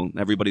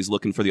 everybody's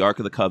looking for the Ark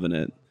of the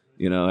Covenant.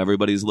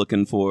 Everybody's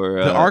looking for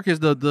The ark is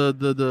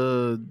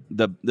the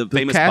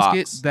famous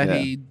casket box that Yeah.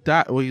 he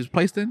died. Well, he was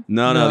placed in.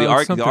 No, No, the it's ark.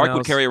 The something ark would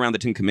else. carry around the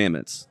Ten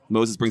Commandments.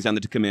 Moses brings down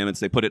the Ten Commandments.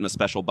 They put it in a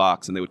special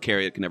box, and they would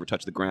carry it. It could never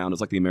touch the ground. It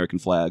was like the American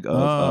flag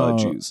of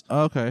Jews.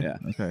 Okay. Yeah.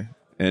 Okay.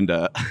 And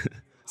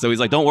so he's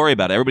like, "Don't worry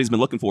about it. Everybody's been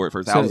looking for it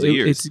for thousands of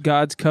years." It's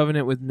God's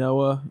covenant with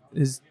Noah.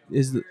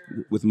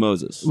 With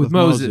Moses. With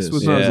Moses.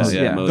 Moses.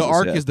 Yeah. Moses, The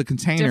ark yeah. is the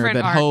container Different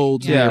that ark.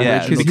 holds. Yeah. the Yeah,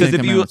 original because Ten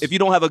if Commandments. you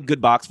don't have a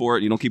good box for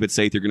it, you don't keep it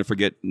safe. You're going to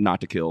forget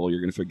not to kill. You're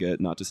going to forget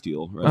not to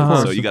steal. Right?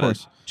 Uh-huh. So you Of got to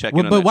course. check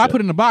Well, in on but that why shit.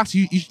 put it in a box?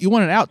 You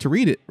want it out to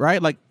read it,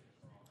 right? Like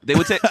They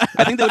would take.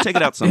 I think they would take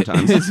it out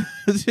sometimes.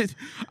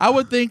 I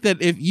would think that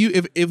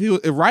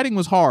if writing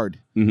was hard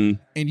hmm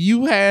and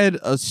you had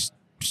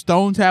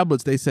stone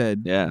tablets, they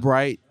said, Yeah.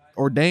 right,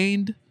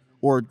 ordained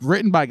or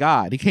written by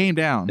God, he came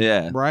down,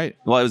 Yeah. right.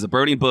 Well, it was a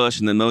burning bush,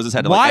 and then Moses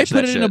had to Why etch put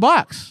that it shit. in a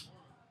box?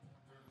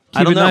 I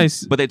don't Keep it know,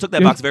 nice. but they took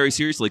that box very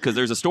seriously because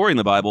there's a story in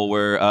the Bible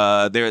where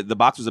the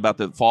box was about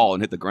to fall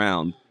and hit the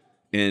ground,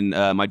 and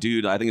my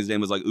dude, I think his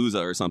name was like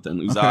Uzzah or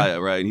something, Uzziah,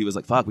 right? And he was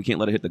like, "Fuck, we can't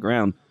let it hit the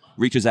ground."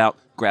 Reaches out,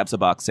 grabs the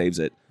box, saves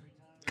it.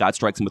 God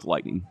strikes him with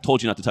lightning.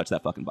 Told you not to touch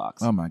that fucking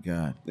box. Oh my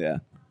God. Yeah,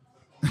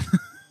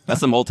 that's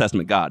some Old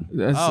Testament God.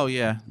 Oh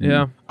yeah.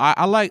 yeah.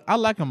 I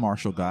like a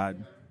martial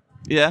God.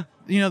 Yeah,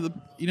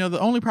 The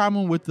only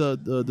problem with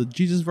the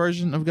Jesus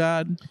version of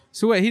God.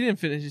 So wait, he didn't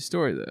finish his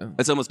story though.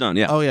 it's almost done.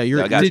 Yeah. Oh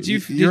yeah, I got Did you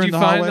you're in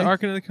find hallway? the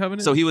Ark of the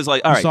Covenant? So he was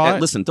like, "All right, saw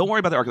it? listen, don't worry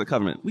about the Ark of the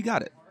Covenant. We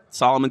got it."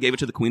 Solomon gave it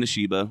to the Queen of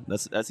Sheba.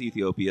 That's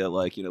Ethiopia.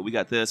 Like, we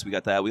got this, we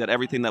got that, we got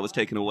everything that was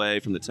taken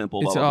away from the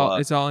temple. it's blah, blah,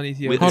 blah. all in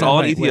Ethiopia. It's all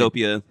in wait, wait.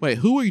 Ethiopia. Wait,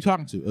 who are you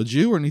talking to? A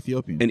Jew or an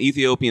Ethiopian? An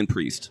Ethiopian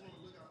priest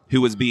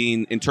who was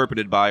being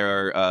interpreted by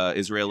our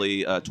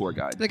Israeli tour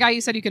guide. The guy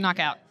you said you could knock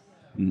out.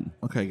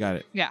 Okay, got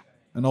it. Yeah.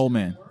 An old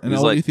man, an was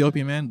old like-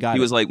 Ethiopian man. Got He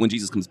it. was like, when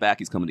Jesus comes back,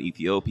 he's coming to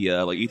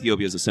Ethiopia. Like,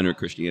 Ethiopia is the center of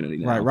Christianity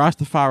now. Right,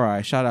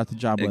 Rastafari. Shout out to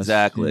Job Bless.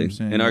 Exactly. You know what I'm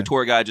saying? And our Yeah.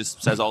 tour guide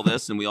just says all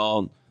this, and we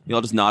all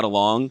just nod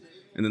along.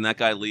 And then that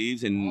guy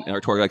leaves, and our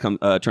tour guide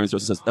turns to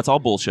us and says, "That's all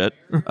bullshit."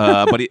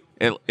 But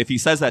if he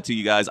says that to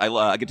you guys,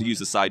 I get to use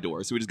the side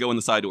door. So we just go in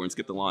the side door and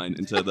skip the line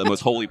into the most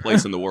holy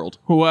place in the world.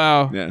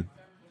 Wow. Yeah.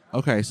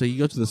 Okay, so you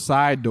go to the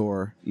side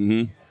door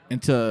hmm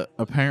into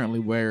apparently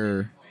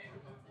where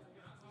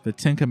the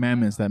Ten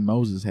Commandments that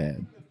Moses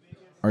had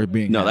are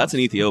being. No, housed. that's in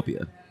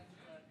Ethiopia.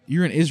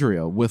 You're in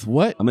Israel with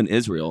what? I'm in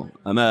Israel.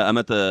 I'm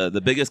at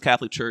the biggest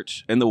Catholic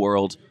church in the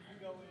world.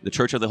 The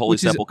Church of the Holy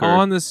which is Sepulchre.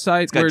 on the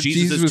site It's got where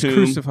Jesus' Jesus was tomb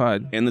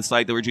crucified. and the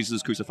site where Jesus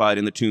was crucified,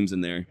 and the tomb's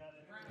in there.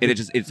 And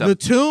it's The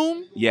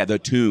tomb? yeah, the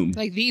tomb.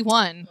 Like the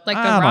one, like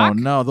the I rock.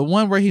 don't know. The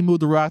one where he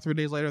moved the rock 3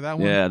 days later. That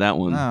one. Yeah, that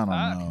one. I don't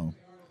know.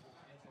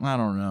 I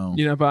don't know.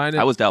 You know, behind it.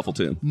 I was doubtful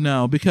too.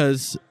 No,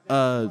 because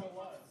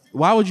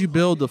why would you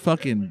build the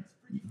fucking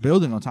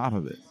building on top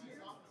of it?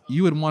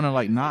 You would want to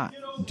like not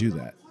do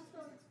that.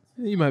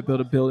 You might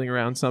build a building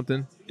around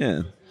something.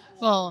 Yeah.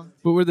 Well,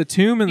 But were the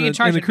tomb and You the, can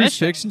charge and the admission.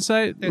 crucifixion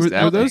site, There's were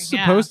building, those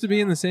yeah. supposed to be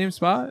in the same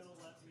spot?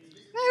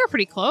 they were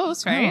pretty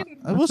close, right?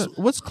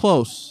 What's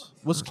close?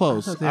 What's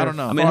close? thought they I were don't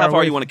know. I mean, Far how far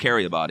away you want to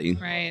carry a body?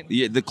 Right.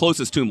 Yeah, the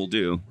closest tomb will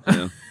do.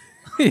 Yeah.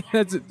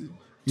 That's it.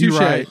 You're Touche.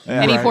 right.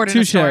 Any Right. port in a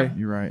Touche. storm.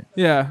 You're right.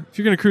 Yeah, if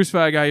you're gonna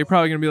crucify a guy, you're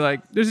probably gonna be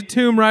like, "There's a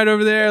tomb right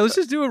over there. Let's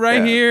just do it right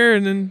Yeah. here."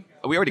 And then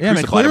We already Yeah, man,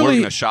 crucified him. We're clearly,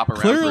 going to shop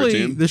around for a clearly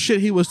tomb. the shit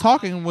he was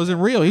talking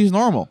wasn't real. He's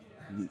normal.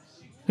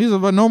 He's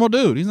a normal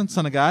dude. He's not the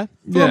son of God.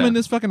 Throw him Yeah. in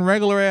this fucking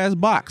regular ass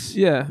box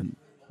yeah,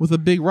 with a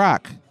big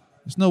rock.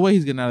 There's no way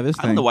he's getting out of this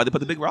I thing. don't know why they put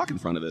the big rock in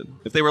front of it.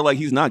 If they were like,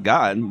 he's not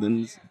God,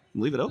 then just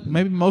leave it open.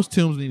 Maybe most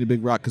tombs need a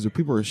big rock because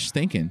people are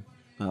stinking.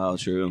 Oh,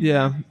 true.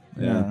 yeah.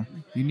 Yeah.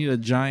 You need a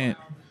giant.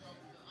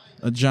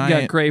 A You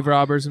giant. got grave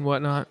robbers and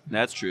whatnot.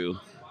 That's true.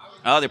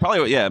 Oh, they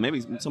probably, yeah,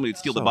 maybe somebody would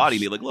steal the So body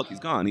and be like, look, he's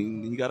gone.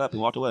 He got up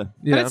and walked away.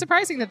 Yeah, But it's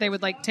surprising that they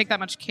would like take that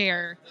much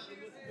care.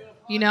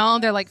 You know,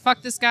 they're like,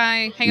 "Fuck this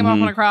guy, hang him up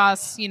on a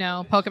cross." You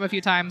know, poke him a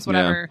few times,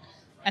 whatever.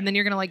 And then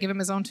you're gonna like give him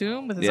his own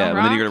tomb with his Yeah, own and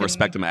rock. then you're going to and-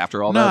 respect him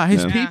after all Nah, that.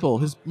 his Yeah. people.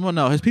 His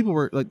people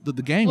were like the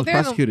gang Well, was they're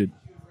the- prosecuted.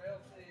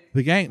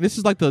 The gang. This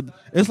is like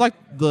it's like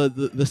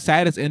the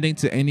saddest ending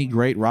to any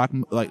great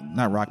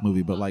not rock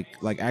movie, but like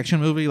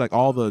action movie. Like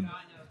all the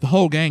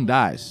whole gang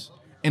dies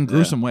in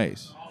gruesome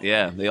ways.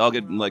 Yeah, they all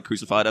get like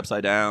crucified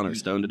upside down or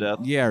stoned to death.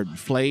 Yeah, or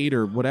flayed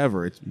or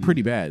whatever. It's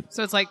pretty bad.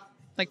 So it's like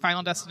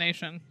Final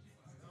Destination.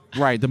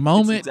 Right. The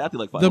moment exactly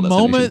like Final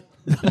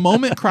the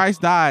moment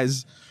Christ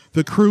dies,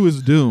 the crew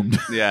is doomed.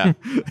 Yeah.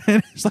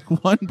 And it's like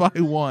one by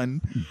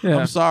one. Yeah.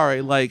 I'm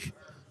sorry. Like,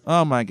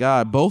 oh my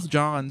God, both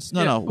Johns. No,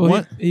 Yeah, no. well,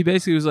 What? he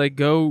basically was like,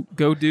 "Go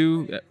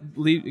do,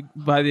 lead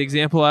by the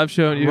example I've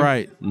shown you.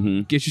 Right.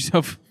 Mm-hmm. Get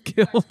yourself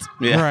killed."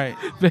 Yeah. Right.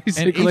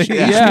 Basically,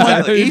 And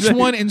yeah. each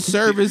one in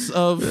service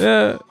of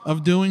Yeah.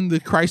 of doing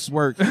the Christ's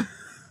work.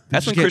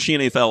 That's when Get-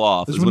 Christianity fell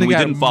off. that's Is when when they we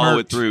got didn't follow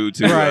it murked. through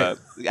to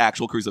Right.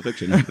 actual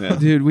crucifixion. Yeah.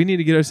 Dude, we need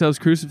to get ourselves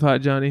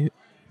crucified, Johnny.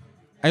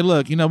 Hey,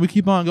 look, we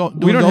keep on going.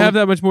 We don't have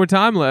that much more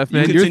time left,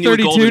 man. You're continue with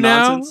 32 golden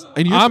now. nonsense?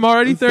 And you're I'm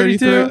already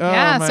 32. Oh,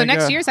 Yeah. my So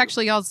next God. year's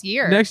actually y'all's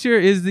year. Next year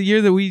is the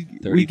year that we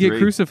get 33.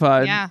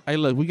 crucified. Yeah. Hey,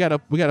 look, we gotta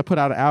put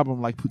out an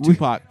album like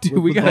Tupac. dude,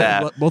 we with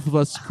gotta- both of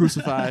us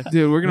crucified.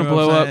 Dude, we're gonna You know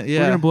what blow I'm up. saying? Yeah.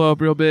 We're gonna blow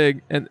up real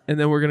big, and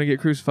then we're gonna get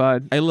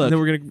crucified. Hey, look. And then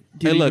we're gonna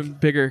get Hey, look. even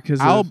bigger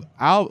because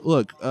I'll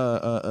look.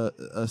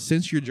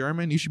 Since you're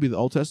German, you should be the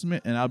Old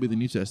Testament, and I'll be the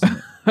New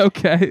Testament.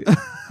 okay.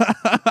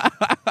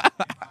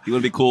 You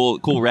want to be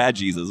cool rad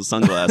Jesus with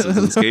sunglasses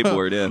and a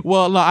skateboard, yeah.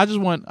 Well, no, I just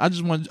want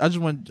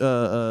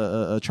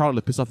Charlie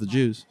to piss off the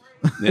Jews,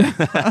 Yeah.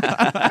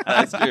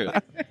 That's true.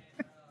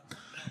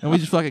 and we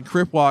just fucking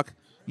crip walk,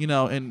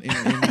 in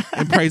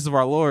praise of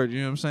our Lord.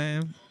 You know what I'm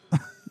saying?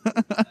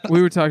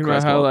 We were talking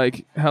about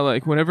Christ how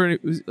whenever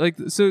it was like,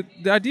 so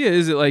the idea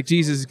is that like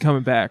Jesus is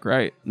coming back,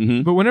 right?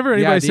 Mhm. But whenever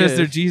anybody idea says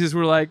they're is- Jesus,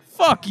 we're like,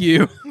 "Fuck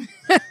you."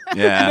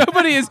 Yeah.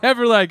 Nobody is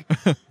ever like,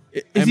 "Is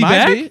It he might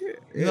back?" be.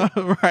 No,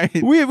 right.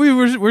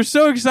 We're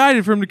so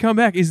excited for him to come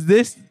back. Is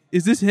this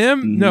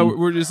him? No,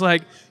 we're just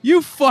like,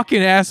 "You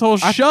fucking asshole,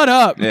 shut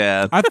up."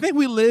 Yeah. I think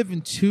we live in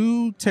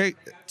too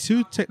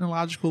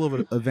technological of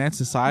an advanced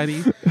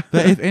society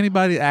that if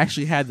anybody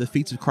actually had the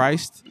feats of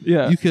Christ,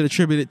 Yeah. you could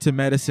attribute it to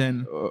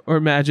medicine Or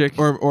magic.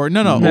 or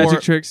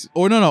magic tricks.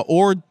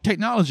 or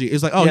technology.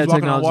 It's like, oh, Yeah, he's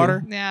walking on technology.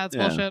 water. Yeah, it's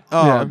Yeah. bullshit.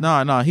 Oh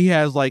Yeah. no, he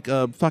has like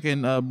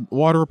fucking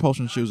water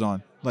repulsion shoes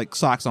on, like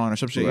socks on or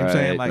some shit. You know what I'm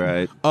saying? Like,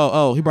 Right.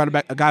 oh, he brought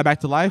a guy back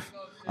to life.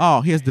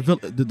 Oh, he has the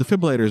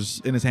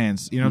defibrillators in his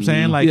hands. You know what I'm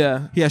saying? Like,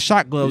 Yeah. he has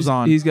shot gloves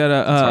on. He's got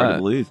It's hard to a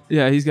believe.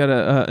 he's got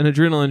an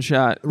adrenaline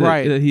shot that,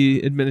 Right. that he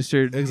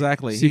administered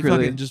exactly.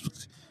 secretly. He fucking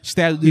just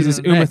stabbed. He's dude just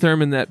in the Uma neck.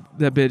 Thurman that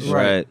bitch.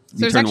 Right. So You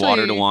there's turn water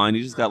to actually- wine.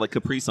 You just got like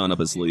Capri Sun up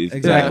his sleeve.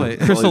 Exactly.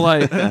 Yeah. Crystal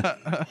Light.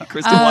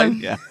 Crystal light.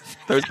 Yeah.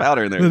 There's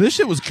powder in No, there. this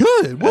shit was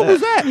good. What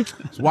was that?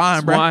 It's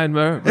wine, bro. Wine,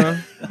 bro.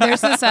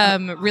 There's this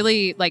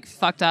really like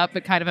fucked up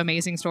but kind of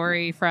amazing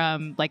story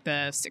from like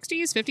the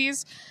 60s,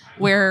 50s,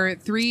 where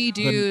three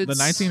dudes,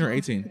 The 19 or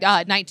 18?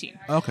 19.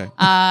 Okay.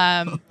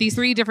 These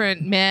three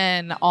different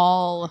men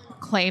all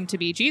claimed to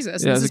be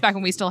Jesus. Yeah, And this the is back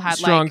when we still had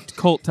Strong like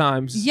cult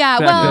times. yeah,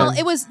 back well, then.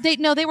 it was they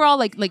were all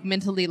like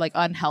mentally like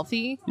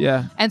unhealthy.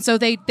 Yeah. And so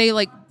they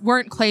like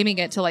weren't claiming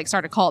it to like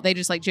start a cult. They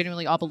just like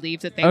genuinely all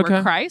believed that they Okay.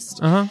 were Christ.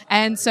 Uh-huh.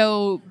 And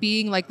so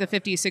being like the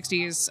 50s,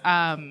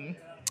 60s,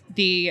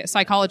 the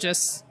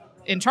psychologists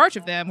in charge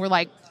of them were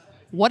like,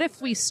 what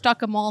if we stuck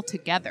them all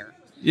together?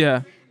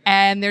 Yeah.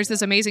 And there's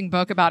this amazing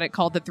book about it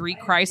called The Three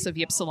Christs of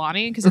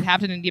Ypsilanti because it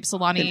happened in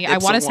Ypsilanti. I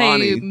want to say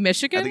Ypsilanti.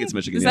 Michigan. I think it's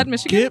Michigan, Is yeah. that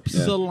Michigan?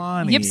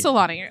 Gypsilani.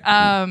 Ypsilanti.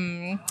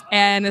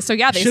 And so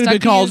yeah, they Should stuck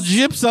have been called these-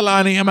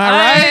 Gypsilani. Am I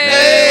right?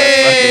 Hey!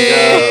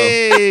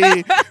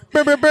 Hey!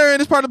 Burn.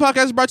 This part of the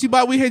podcast is brought to you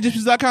by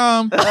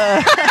WeHateGypsies.com.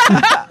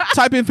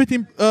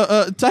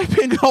 Type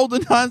in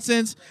Golden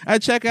Nonsense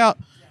at checkout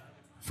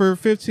for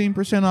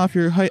 15% off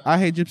your I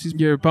Hate Gypsies.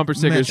 Your bumper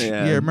stickers. Merch.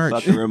 Yeah, merch.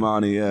 Fucking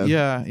Romani,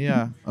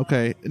 Yeah.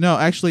 Okay. No,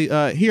 actually,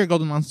 here at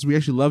Golden Nonsense, we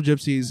actually love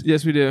gypsies.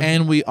 Yes, we do.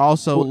 And we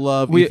also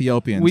love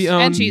Ethiopians. We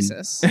own And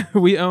Jesus.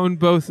 We own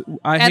both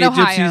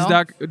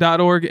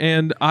IHateGypsies.org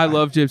and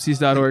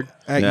ILoveGypsies.org.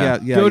 Yeah.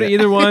 Go to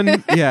either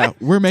one. Yeah,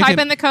 we're making. Type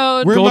in the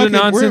code. Golden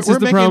Nonsense is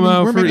the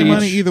promo We're for making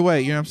money each. either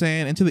way. You know what I'm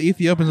saying? And to the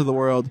Ethiopians of the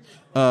world,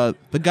 the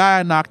guy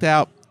I knocked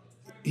out,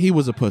 he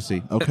was a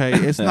pussy. Okay,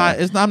 it's not.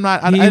 I'm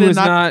not. I did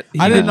not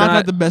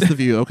knock the best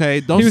of you. Okay,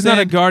 don't. He was not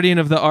a send- guardian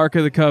of the Ark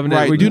of the Covenant.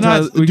 Right. We Do can not.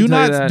 tell- we Do can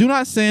tell you not. that. Do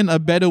not send a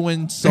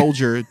Bedouin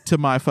soldier to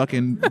my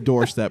fucking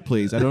doorstep,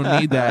 please. I don't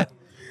need that.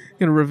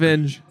 Gonna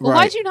revenge. Well,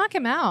 Right. why'd you knock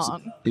him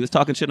out? He was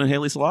talking shit on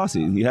Haile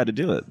Selassie. He had to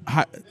do it.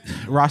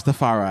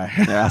 Rastafari.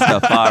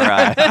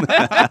 Rastafari.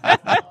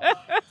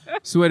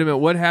 So wait a minute.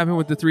 What happened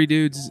with the three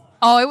dudes?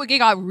 Oh, it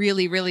got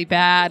really, really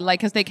bad. Like,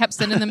 because they kept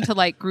sending them to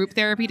like group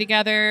therapy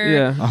together.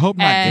 Yeah. I hope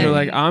not. And- They're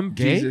like, I'm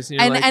Gay? Jesus. And,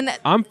 you're And- like, and-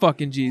 I'm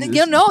fucking Jesus.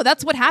 You know,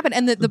 that's what happened.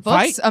 And the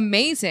book's Fight?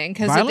 amazing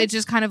because it Violence?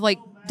 just kind of like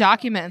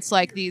documents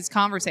like these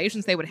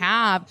conversations they would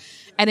have.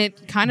 And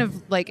it kind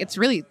of like, it's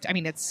really, I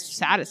mean, it's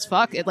sad as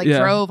fuck. It like Yeah.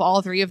 drove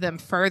all three of them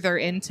further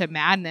into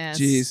madness.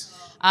 Jeez.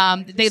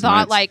 They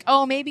thought like,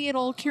 oh, maybe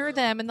it'll cure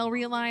them. And they'll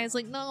realize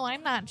like, no,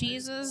 I'm not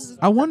Jesus.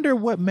 I wonder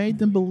what made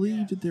them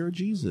believe that they were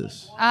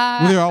Jesus. Uh,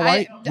 Were they all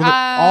white?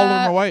 All of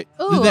them are white.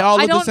 Ooh, Did they all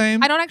I look the don't-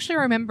 same? I don't actually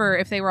remember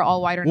if they were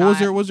all white or What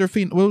not. was their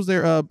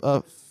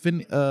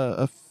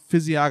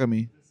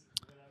physiognomy?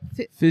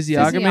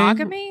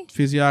 Physiognomy?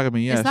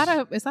 Physiognomy, yes.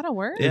 Is that a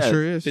word? It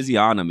sure is.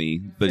 Physiognomy,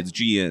 but it's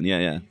GN.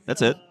 Yeah.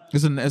 That's it.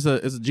 Is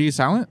a G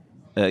silent?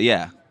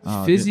 Yeah.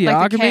 Oh,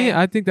 Physiognomy? K.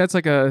 I think that's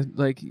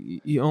like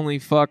you only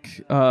fuck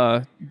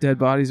dead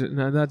bodies.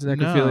 No, that's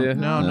necrophilia.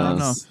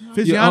 No.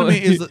 Physiognomy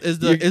is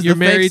you're the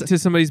married fake, to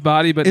somebody's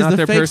body, but is not the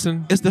their fake,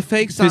 person. Is the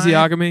fake sign,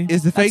 Physiognomy?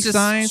 Is the That's fake just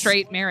science?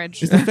 straight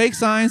marriage. Is the fake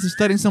science of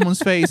studying someone's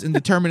face and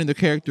determining the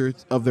character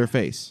of their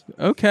face?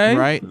 Okay.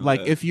 Right?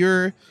 Like if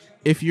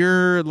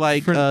you're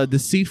like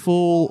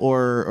deceitful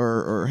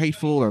or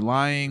hateful or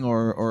lying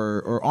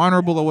or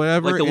honorable or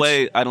whatever, Like the it's-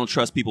 way I don't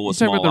trust people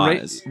with You're talking small about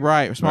the eyes.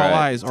 right, small Right.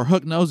 eyes or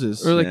hook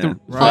noses, Or like Yeah. the.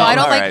 Right. Oh, I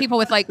don't All like right. people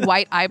with like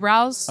white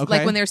eyebrows. Okay.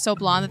 Like when they're so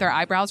blonde that their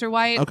eyebrows are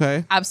white.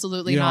 Okay.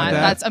 Absolutely You don't not. like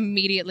that? That's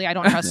immediately I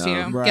don't trust No.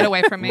 you. Right. Get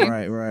away from me.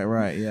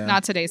 Right. Yeah.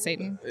 Not today,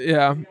 Satan.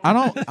 Yeah. I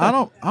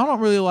don't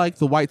really like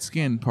the white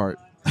skin part.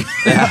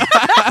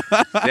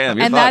 Damn,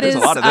 And that there's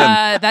is a lot of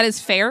them. that is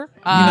fair.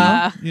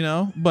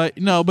 But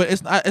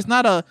it's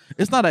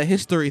not a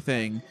history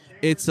thing.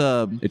 It's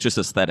It's just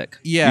aesthetic.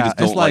 yeah, You just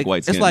don't it's like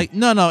white skin. it's like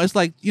no, it's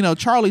like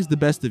Charlie's the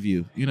best of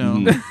you.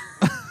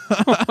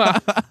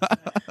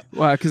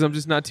 Why? Because I'm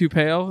just not too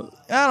pale.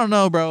 I don't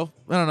know, bro.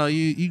 I don't know.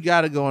 You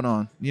got it going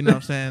on. You know what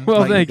I'm saying?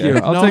 Well, Like, thank you.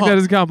 I'll no take ho- that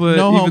as a compliment.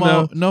 No even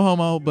homo, though no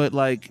homo. But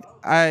like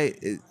I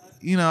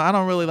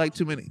don't really like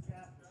too many.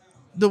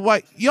 The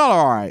white y'all are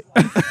all right.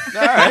 All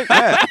right,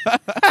 yeah.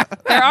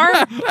 There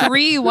are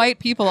 3 white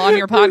people on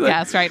your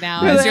podcast right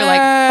now. As you're like,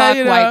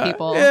 fuck white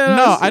people.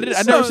 No, I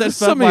never said fuck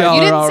some of white y'all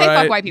You are didn't all say right.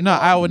 fuck white people. No,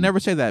 I would never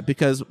say that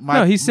because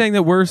No, he's saying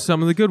that we're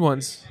some of the good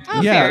ones.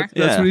 Oh, yeah. fair. That's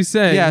Yeah. what he's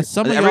saying. yeah.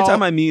 Some of Every y'all,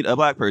 time I meet a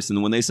black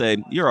person, when they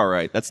say "you're all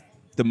right," that's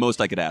the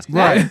most I could ask. for.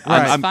 Right, I'm,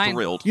 right. I'm Fine.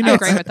 thrilled. I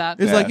agree with that.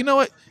 It's Yeah. like, you know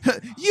what?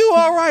 You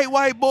all right,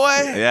 white boy?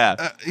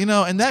 Yeah.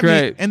 And that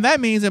great. that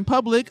means in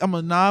public, I'm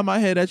gonna nod my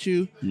head at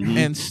you,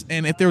 Mm-hmm.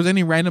 and if there was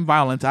any random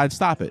violence, I'd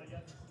stop it.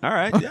 All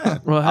right, yeah.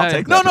 Well, I'll hey.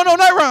 take No, that.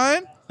 not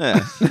Ryan.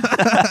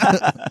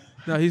 Yeah.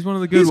 No, he's one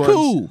of the good He's ones.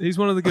 cool. He's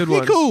one of the good He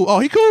ones. cool. Oh,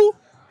 he cool.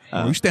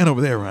 You stand over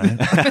there, Ryan.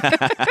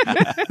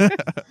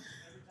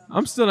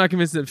 I'm still not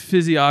convinced that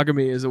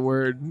physiognomy is a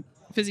word.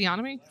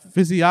 Physiognomy?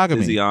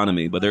 Physiognomy.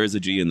 Physiognomy, but there is a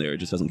G in there. It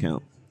just doesn't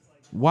count.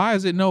 Why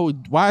is it no?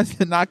 Why is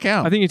it not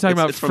count? I think you're talking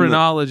It's about from the-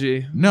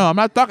 phrenology. no. I'm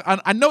not talking.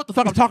 I know what the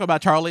fuck I'm talking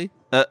about, Charlie.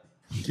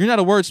 You're not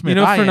a wordsmith. You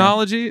know I am.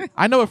 phrenology?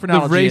 I know what The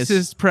phrenology racist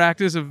is.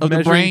 practice of the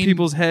measuring brain.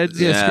 people's heads.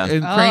 Yes, Yeah.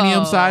 and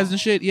cranium Oh. size and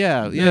shit.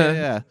 Yeah.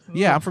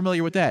 Yeah. I'm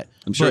familiar with that.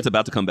 I'm sure But- it's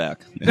about to come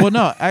back. Well,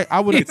 no, I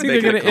would. It's They're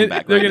making a gonna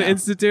comeback they're right gonna now.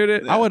 institute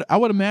it. I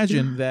would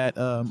imagine that.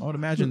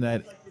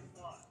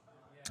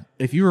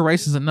 If you were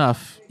racist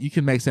enough, you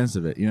can make sense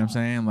of it. You know what I'm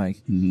saying? Like,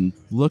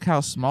 look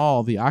how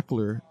small the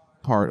ocular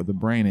part of the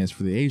brain is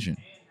for the Asian.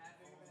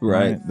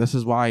 Right. This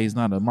is why he's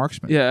not a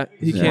marksman. Yeah,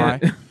 he Why?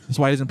 can't. That's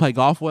why he doesn't play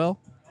golf well.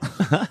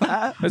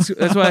 That's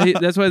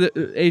why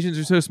the Asians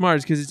are so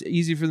smart, because it's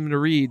easy for them to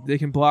read. They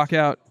can block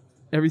out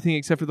everything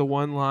except for the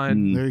one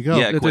line. There you go.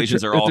 Yeah, that they're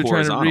equations tr- are that all they're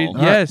trying to horizontal.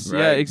 read. Yes, Right.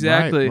 yeah,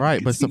 exactly.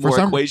 Right. But You see for more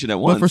some equation at but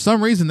once. for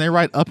some reason they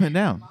write up and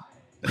down.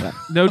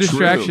 No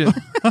distraction.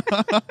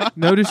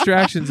 No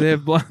distractions. They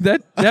have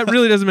that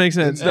really doesn't make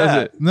sense,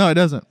 does it? No, it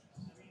doesn't.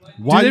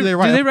 Why do they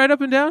write? Do they write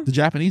up and down? The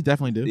Japanese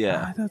definitely do.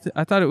 Yeah.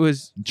 I thought it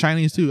was.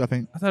 Chinese too. I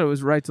think. I thought it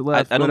was right to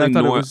left. I don't but think I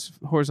thought nor- it was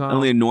I horizontal.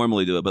 don't think they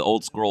normally do it, but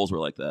old scrolls were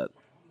like that.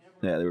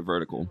 Yeah, they were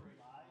vertical.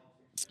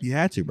 You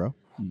had to, bro.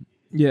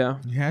 Yeah.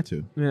 You had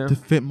to. Yeah. To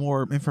fit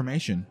more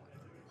information.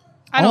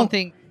 I don't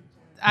think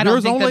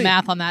There's the only-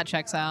 math on that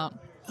checks out.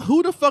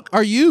 Who the fuck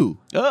are you?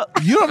 You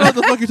don't know what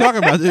the fuck you're talking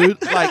about,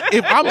 dude. Like,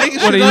 if I'm making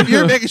What shit are up, you-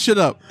 you're making shit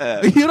up.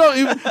 You don't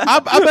even. I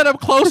bet I'm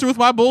closer with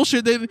my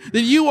bullshit than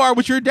you are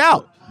with your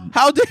doubt.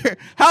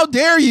 How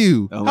dare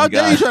you? Oh my How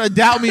dare you God. try to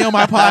doubt me on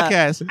my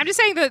podcast? I'm just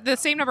saying that the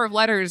same number of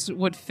letters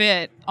would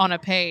fit on a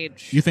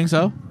page. You think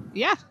so?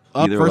 Yeah.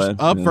 Up Either versus way,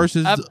 up yeah.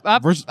 versus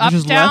Up,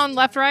 versus down, left?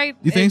 left, right.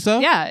 You think so?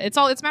 Yeah. It's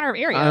a matter of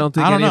area. I don't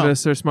think I don't any of know.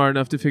 us are smart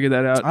enough to figure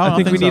that out. I don't I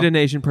think we think need so. an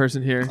Asian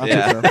person here. I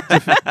Yeah.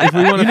 think so. If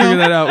we want to figure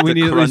that out, we To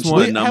need at least crunch the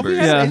one. Have we numbers.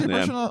 had Yeah. an Asian Yeah.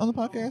 person on the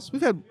podcast?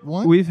 We've had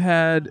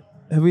one.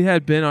 Have we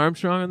had Ben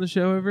Armstrong on the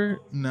show ever?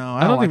 No,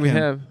 I don't think like we him.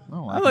 have. I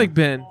don't I like him.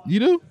 Ben. You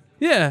do?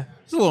 Yeah.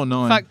 It's a little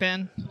annoying. Fuck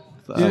Ben.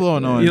 It's a little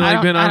annoying. You I like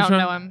don't, Ben I don't Armstrong?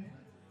 know him.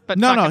 But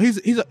No, fuck no, him.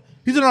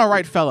 he's an all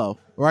right fellow.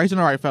 Right? He's an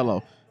all right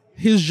fellow.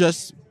 His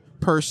just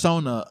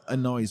persona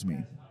annoys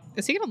me.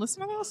 Is he going to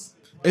listen to this?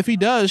 If he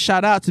does,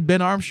 shout out to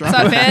Ben Armstrong.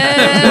 What's up,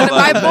 Ben?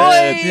 My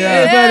boy.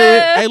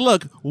 Yeah. Hey,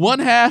 look, one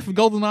half of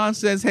Golden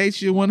Nonsense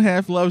hates you, one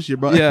half loves you,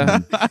 bro. Yeah.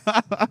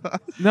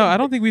 No, I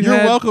don't think we've You're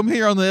had. welcome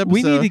here on the episode.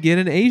 We need to get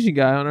an Asian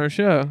guy on our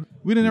show.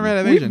 We didn't ever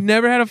have We've Asian.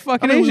 never had a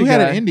fucking I mean, Asian we had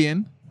guy. an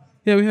Indian.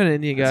 Yeah, we had an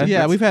Indian guy.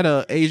 Yeah, we've had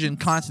an Asian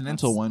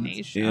continental one.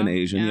 And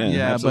Asian, yeah.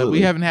 Yeah, but absolutely.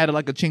 we haven't had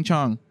like a ching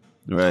chong.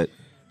 Right.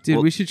 Dude,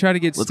 Well, we should try to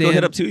get Let's Stan. go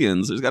hit up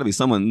Tuyans. There's got to be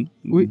someone.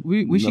 We should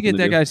Nothing get to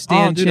that do. guy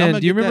Stan Oh, dude, I'm Chen.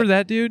 gonna Do you get remember that.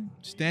 that dude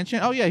Stan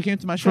Chen? Oh yeah, he came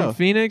to my show. from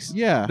Phoenix?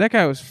 Yeah. That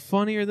guy was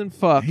funnier than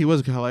fuck. He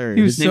was hilarious.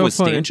 He was His name so was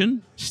funny.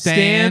 Stanchion?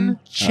 Stan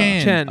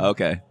Chen. Chen.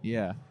 Okay.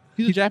 Yeah,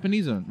 he's a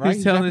Japanese one, He right? was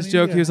He's telling this Japanese,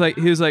 joke.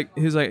 yeah.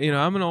 He was like, you know,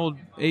 I'm an old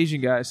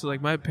Asian guy, so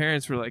like my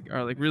parents are like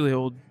really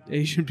old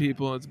Asian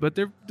people, but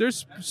they're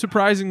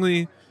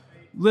surprisingly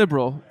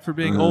liberal for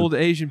being Uh-huh. old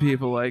Asian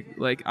people.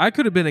 Like I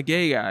could have been a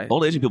gay guy,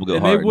 Old Asian people go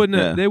and hard. they wouldn't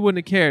yeah. have, they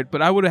wouldn't have cared,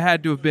 but I would have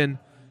had to have been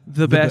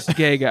the best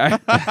gay guy.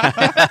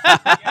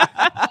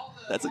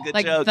 That's a good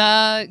Like joke.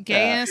 the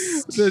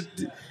gayest,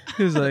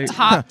 He was like,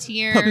 top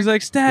tier. he's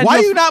like, Stan, Why are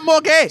your you not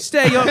more gay?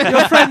 Stan, your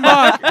friend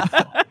Mark.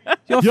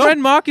 Your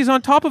friend Mark is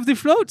on top of the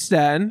float,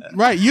 Stan.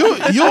 Right, you're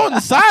on the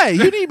side.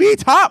 You need to be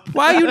top.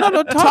 Why are you not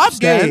on top, Top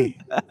Stan? gay.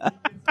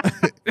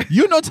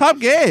 You know top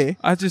gay.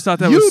 I just thought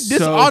that You was so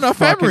dishonor fucking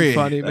February.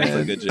 funny, That's a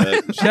man. good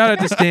joke. Shout out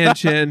to Stan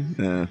Chin.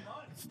 Yeah.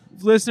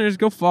 Listeners,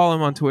 go follow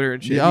him on Twitter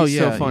and shit. Oh He's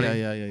yeah, so funny.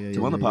 yeah.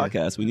 Come on the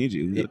podcast. We need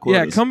you. You gotta quote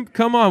Yeah, us.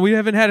 come on. We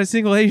haven't had a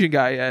single Asian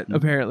guy yet,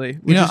 apparently.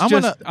 Which know,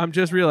 is I'm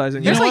just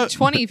realizing. There's know like what?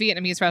 20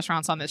 Vietnamese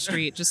restaurants on this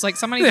street. Just like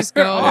somebody just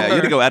go. Yeah, you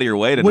got to go out of your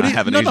way to What not do you-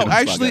 have an no, Asian no.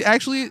 on this podcast.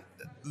 Actually,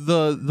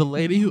 the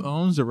lady who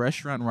owns the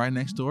restaurant right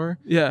next door,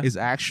 Yeah. is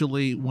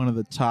actually one of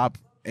the top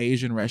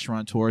Asian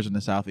restaurateurs in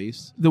the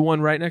Southeast. The one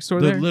right next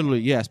door there?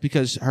 Literally, yes,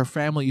 because her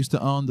family used to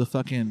own the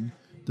Faux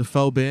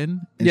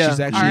Bin, and Yeah. she's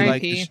actually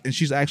R.I.P.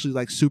 she's actually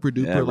like super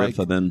duper Yeah, like Red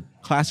Fabin.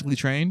 classically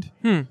trained,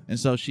 Hmm. and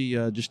so she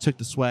just took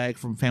the swag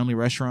from Family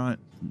Restaurant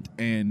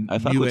and I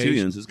fuck New with Age.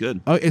 Tuyans. It's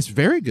good. Oh, it's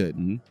very good,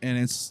 Mhm.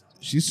 and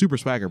she's super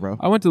swagger, bro.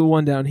 I went to the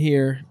one down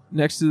here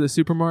next to the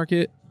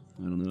supermarket.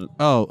 I don't know.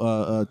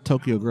 Oh,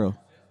 Tokyo Grill.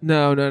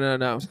 No.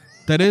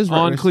 That is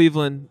On right.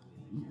 Cleveland,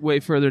 way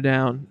further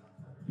down.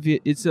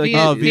 It's like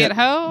Viet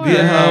Ho?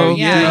 Viet Ho. Or-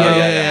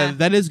 Yeah.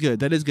 That is good.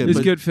 That is good. it's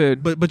but, good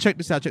food. But check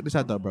this out. Check this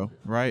out though, bro.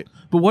 Right?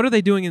 But what are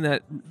they doing in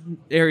that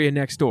area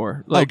next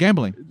door? Like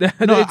gambling. it's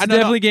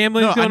definitely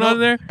gambling I going know. on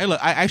there. Hey,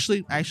 look. I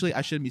actually I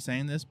shouldn't be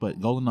saying this, but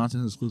Golden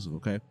Nonsense is exclusive.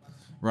 Okay,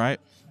 right?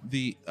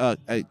 The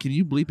can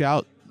you bleep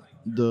out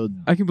the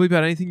I can bleep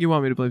out anything you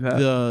want me to bleep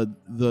out.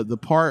 the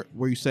part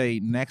where you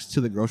say next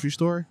to the grocery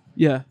store?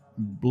 Yeah.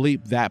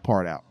 Bleep that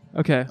part out.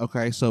 Okay.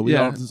 Okay, so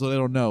Yeah. so they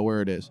don't know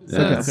where it is. So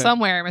Yeah. it's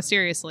somewhere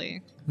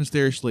mysteriously.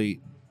 Mysteriously,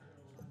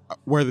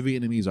 where the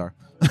Vietnamese are,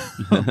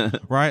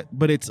 right?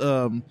 But it's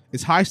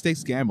high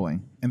stakes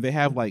gambling, and they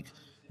have like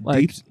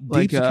deep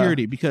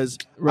security because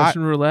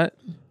Russian roulette.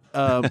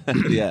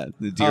 Yeah,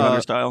 the Deer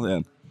Hunter style. Yeah.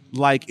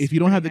 like if you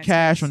don't have the Nice.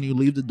 cash when you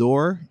leave the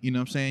door, you know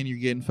what I'm saying, you're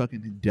getting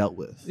fucking dealt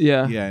with.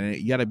 Yeah. Yeah, and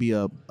you got to be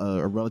a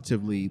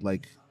relatively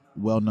like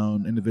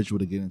well-known individual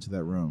to get into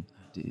that room.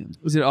 Damn.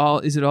 Is it all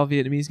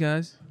Vietnamese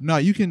guys? No,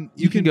 you can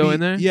can go in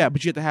there? Yeah,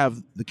 but you have to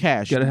have the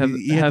cash. Gotta have-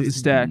 have to- the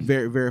stack.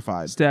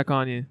 verified. Stack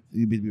on you.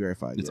 You need to be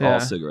verified. It's yeah. all Yeah.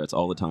 cigarettes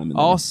all the time. in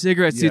All there.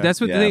 cigarettes, dude. Yeah. That's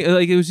what Yeah. the thing.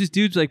 Like it was just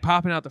dudes like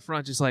popping out the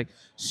front, just like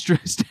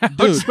stressed out,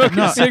 Dude, smoking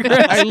no.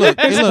 cigarettes. Hey, look,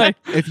 It's like,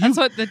 if you That's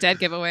what the dead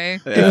give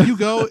away. if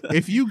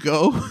you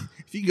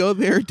go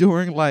there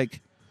during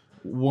like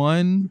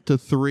 1 to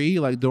 3,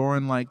 like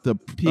during like the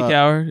peak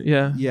hour,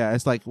 yeah. yeah,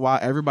 it's like while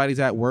everybody's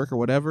at work or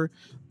whatever,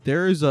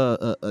 there's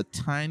a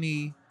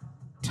tiny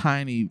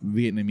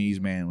Vietnamese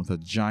man with a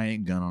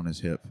giant gun on his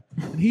hip,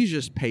 and he's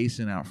just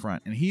pacing out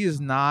front, and he is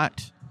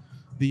not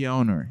the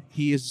owner,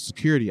 he is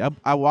security.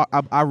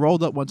 I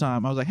rolled up one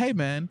time, I was like, hey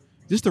man,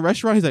 is this the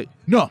restaurant? He's like,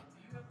 no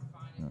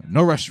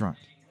restaurant.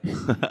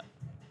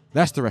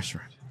 That's the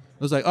restaurant.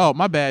 I was like, oh,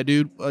 my bad,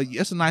 dude.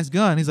 That's a nice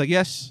gun. He's like,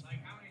 yes,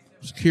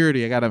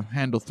 security. I gotta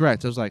handle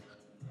threats. I was like,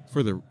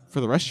 for the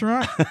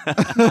restaurant.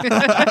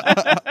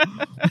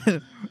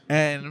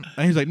 and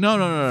he's like,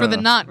 no. For the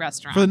not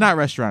restaurant. For the not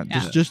restaurant.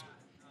 Yeah. Just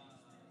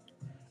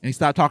And he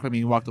stopped talking to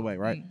me and walked away,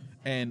 right?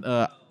 And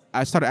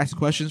I started asking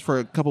questions for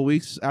a couple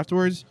weeks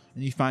afterwards,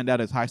 and you find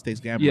out it's high stakes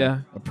gambling. Yeah.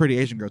 A pretty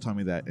Asian girl told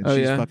me that, and Oh,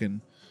 she's yeah?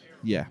 fucking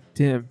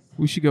Damn,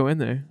 we should go in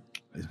there.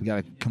 We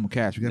gotta come with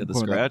cash. We gotta Get the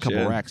put scratch, a couple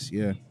yeah. racks,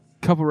 yeah,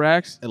 Couple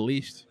racks. at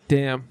least.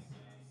 Damn.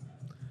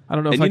 I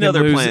don't know And if I you know can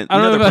they're lose. playing. I don't You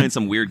know know they're if I- playing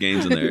some weird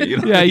games in there. You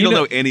don't, Yeah, you you don't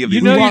know- know any of you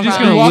these. know We you're walk- just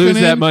we're gonna walking lose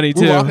that money,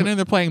 We're too. walking in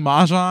there playing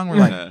mahjong. We're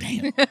like,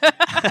 damn,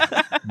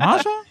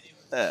 mahjong.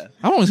 I've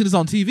only seen this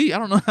on TV. I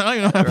don't know. I don't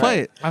even know how to play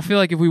it. I feel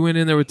like if we went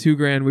in there with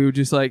 $2,000, we would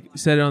just like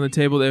set it on the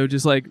table. They would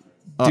just like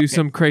do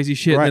some crazy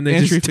shit, right, and then they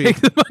entry just fee.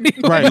 take the money.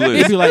 Right. You lose.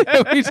 It'd be like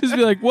We'd just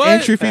be like, what?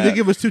 entry fee. They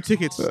give us 2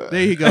 tickets.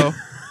 There you go.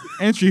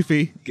 Entry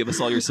fee. Give us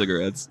all your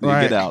cigarettes. You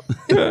Right. Get out.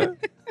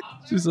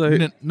 Just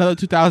like, Another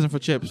 2,000 for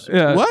chips.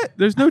 yeah. What?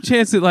 There's no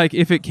chance that like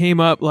if it came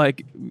up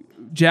like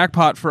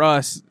jackpot for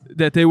us,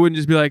 that they wouldn't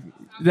just be like,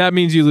 that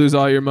means you lose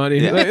all your money.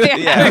 Yeah, Like,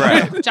 yeah,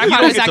 right. You Jackpot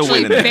don't is get to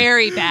actually win in there.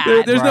 very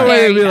bad. There's no Right. way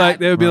Very they'd be like bad.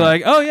 they would be Right.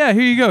 like, oh yeah,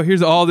 here you go.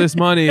 Here's all this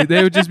money.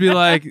 They would just be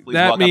like, Please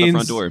that walk out the means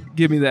front door.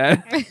 give me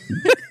that.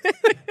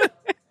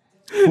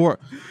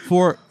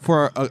 For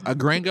a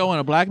gringo and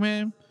a black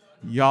man,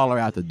 y'all are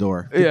out the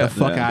door. Get Yeah. the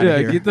fuck Yeah. out of Yeah,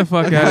 here. get the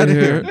fuck out of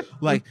here.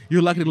 Like,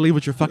 you're lucky to leave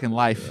with your fucking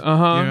life. Uh-huh. You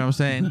know what I'm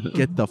saying?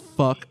 Get the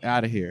fuck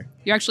out of here.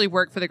 You actually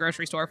work for the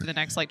grocery store for the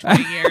next like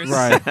 20 years.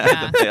 Right.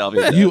 Yeah. Pay off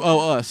your debt. You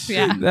owe us.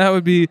 Yeah. That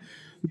would be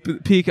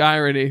peak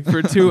irony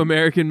for two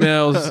American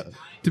males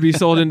to be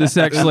sold into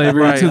sex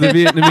slavery Right. to the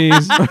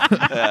Vietnamese.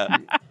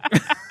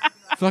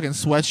 Fucking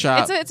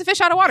sweatshop. It's a fish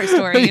out of water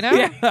story, you know?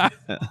 Yeah.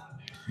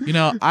 You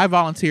know, I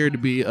volunteered to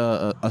be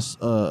a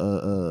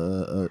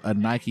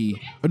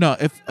Nike, no,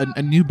 if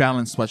a New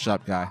Balance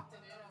sweatshop guy.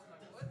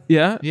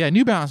 Yeah. Yeah,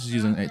 New Balance is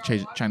using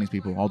Chinese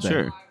people all day.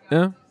 Sure.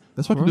 Yeah.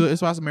 That's what do.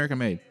 That's why it's American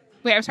made.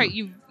 Wait, I'm sorry.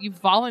 You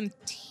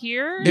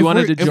volunteered You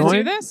wanted to do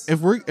join? this?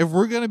 If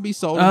we're gonna be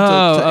sold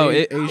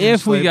into Asian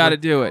if we slavery, got to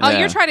do it. Oh, Yeah.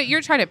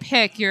 you're trying to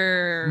pick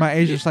your. my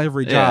Asian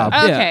slavery Yeah. job.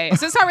 Okay,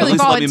 so it's not really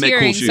least let me make cool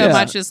volunteering shoes. so Yeah.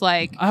 much as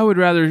like. I would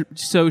rather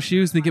sew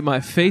shoes than get my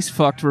face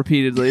fucked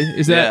repeatedly.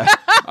 Is that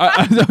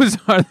are those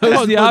the But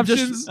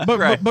options? but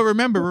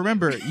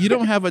remember, you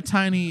don't have a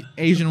tiny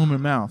Asian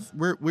woman mouth.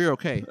 We're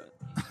okay.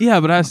 Yeah,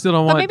 but I still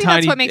don't want maybe that's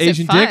tiny what makes it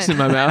Asian fun. dicks in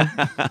my mouth.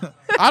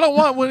 I don't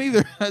want one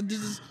either.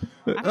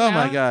 Oh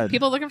my know, god.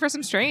 People looking for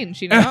some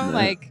strange, you know,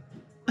 like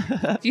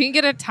you can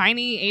get a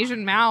tiny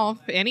Asian mouth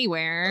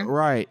anywhere.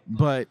 Right,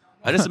 but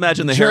I just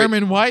imagine the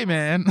German white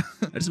man.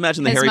 I just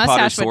imagine the His Harry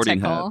Potter mustache would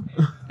sorting tickle.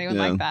 hat. They would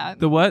Yeah. like that.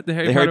 The what? The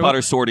The Harry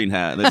Potter sorting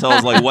hat. And it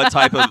tells like what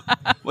type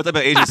of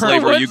Asian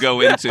slavery you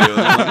go into. And they're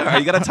like, all right,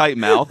 you got a tight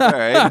mouth. All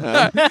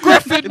right.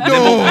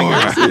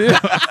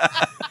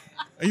 Gryffindor.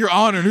 And you're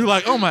honored. You're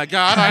like, oh my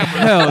god, I'm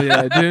Hell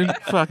yeah, dude.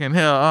 fucking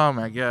hell. Oh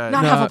my god.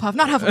 Not Hufflepuff.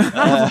 Not Hufflepuff.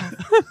 Not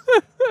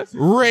Hufflepuff.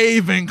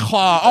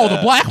 Ravenclaw. Oh,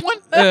 the black one.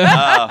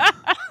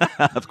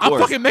 Of I'm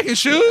course. fucking making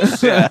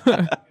shoes.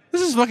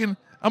 This is fucking.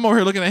 I'm over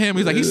here looking at him.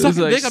 He's like, he's It's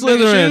sucking like dick. I'm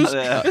making Slytherin. shoes.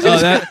 Yeah.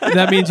 Oh,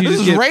 that means you This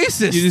just is get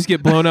racist. You just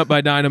get blown up by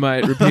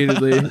dynamite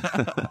repeatedly.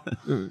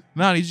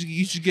 No,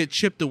 you should get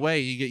chipped away.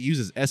 You get used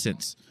as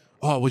essence.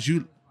 Oh, would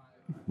you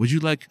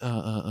like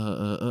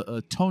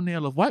a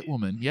toenail of white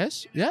woman?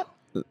 Yes. Yeah.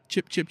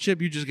 Chip. You're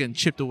just getting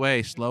chipped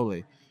away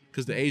slowly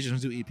because the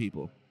Asians do eat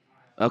people.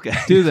 Okay.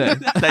 Do that.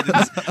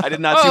 I did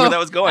not see where that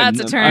was going. That's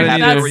a turn. I'm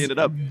happy That's- where we ended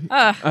up.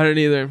 I don't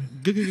either.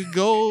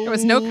 Go. There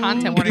was no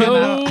content warning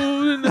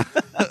on that.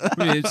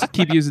 I mean, just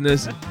keep using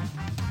this.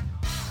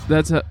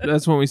 That's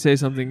when we say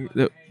something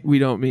that we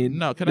don't mean.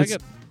 No, can I It's-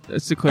 get?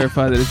 That's to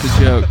clarify that it's a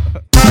joke.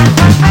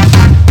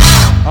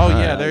 Oh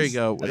yeah, there you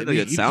go. I didn't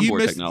get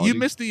soundboard technology. You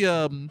missed the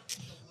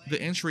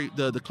entry,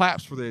 the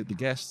claps for the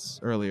guests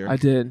earlier. I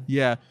did.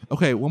 Yeah.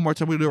 Okay. One more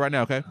time. We'll do it right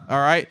now. Okay. All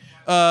right.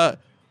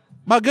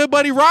 My good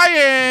buddy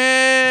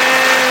Ryan.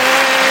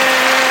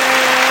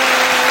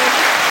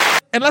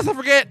 And let's not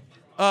forget,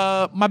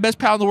 my best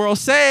pal in the world,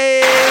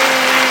 Saige.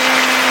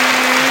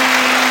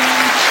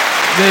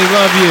 They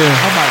love you.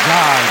 Oh my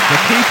God,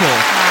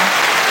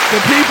 the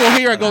people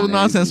here at Golden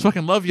Nonsense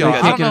fucking love y'all. Yeah,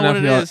 I don't know what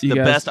enough it y'all- is. you The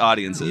guys- best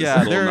audiences. Yeah,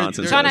 Golden they're-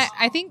 Nonsense John, shows.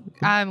 I think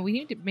we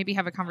need to maybe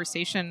have a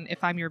conversation.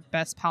 If I'm your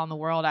best pal in the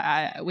world,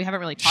 we haven't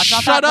really talked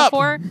about Shut that up.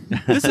 before.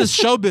 This is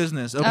show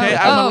business, okay? Oh,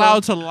 I'm oh.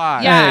 allowed to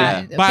lie.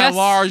 Yeah, By best- a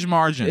large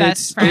margin.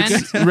 best friend.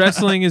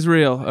 Wrestling is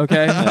real.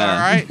 Okay. All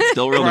right.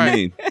 Still real Right. to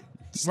me. Right.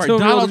 Still real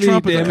Donald to me,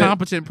 Trump is a damn it.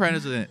 competent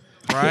president,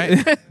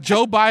 right?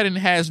 Joe Biden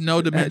has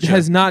no dementia,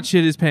 Has not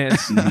shit his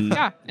pants.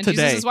 Yeah, and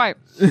Today. Jesus is white.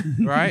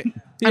 right? And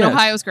Yes.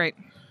 Ohio's great.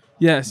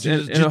 Yes,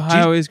 Jesus- and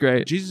Ohio is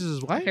great. Jesus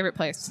is white. Favorite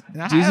place.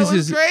 And Jesus Ohio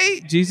is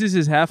great. Jesus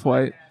is half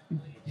white.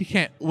 He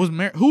can't. Who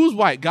was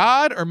white?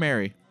 God or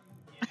Mary?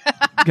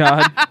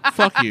 God.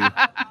 Fuck you.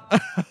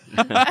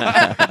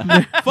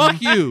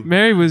 Fuck you.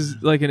 Mary was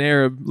like an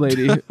Arab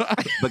lady.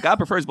 But God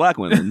prefers black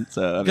women.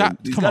 So I mean, God,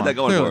 he's come got on, that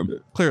going clearly, for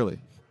him. Clearly,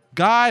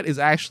 God is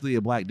actually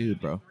a black dude,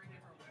 bro.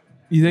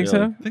 You think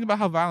Really? so? Think about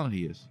how violent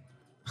he is.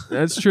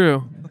 That's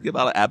true. Think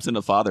about how absent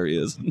a father he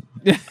is.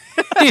 He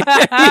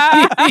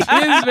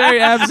is very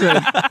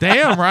absent.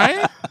 Damn,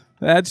 Ryan.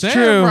 That's Damn,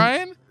 true.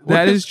 Ryan.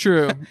 That is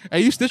true. Are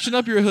you stitching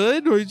up your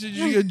hood, or did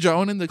you get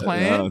Joan in the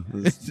Klan?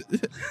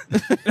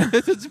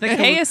 The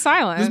K is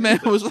silent. This man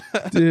was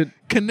Dude.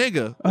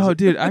 Kaniga. Oh,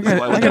 dude, I why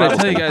we gotta love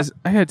tell you it. guys.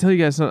 I gotta tell you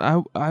guys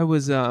something. I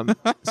was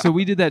so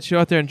we did that show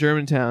out there in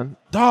Germantown.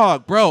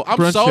 Dog, bro,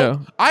 Brunch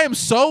show. I am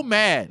so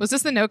mad. Was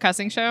this the no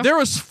cussing show? There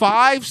was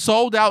 5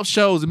 sold out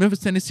shows in Memphis,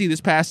 Tennessee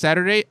this past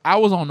Saturday. I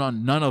was on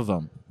none of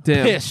them.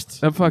 Damn,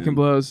 Pissed. that fucking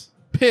blows.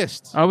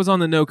 Pissed. I was on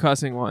the no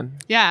cussing one.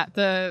 Yeah,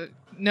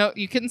 no,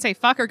 you couldn't say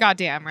fuck or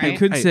goddamn, right? You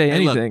couldn't say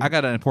look, anything. I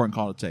got an important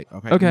call to take.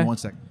 Okay. Okay. Give me 1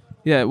 second.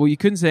 Yeah, well, you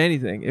couldn't say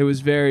anything. It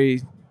was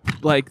very,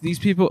 like, these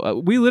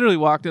people. We literally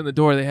walked in the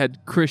door. They had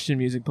Christian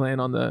music playing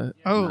on the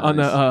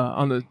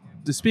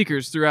the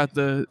speakers throughout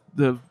the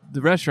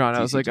restaurant.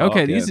 I was like, talk,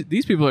 okay, yeah.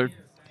 these people are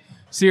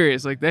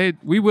serious. Like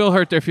we will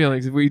hurt their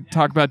feelings if we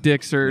talk about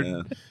dicks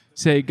or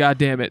say God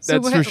damn it. So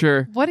That's for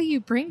sure. What do you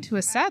bring to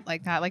a set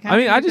like that? Like, how I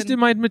mean, do you I just did even-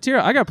 my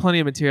material. I got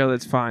plenty of material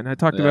that's fine. I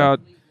talked Yeah.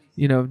 about,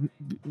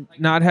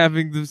 not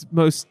having the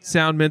most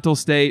sound mental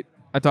state.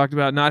 I talked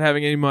about not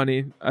having any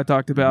money. I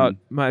talked about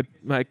my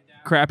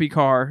crappy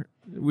car,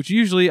 which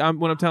usually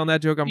when I'm telling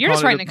that joke, I'm You're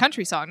just calling writing a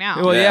country song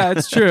now. Well, Yeah. yeah,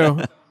 it's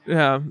true.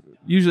 Yeah.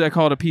 Usually I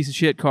call it a piece of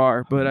shit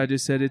car, but I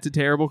just said it's a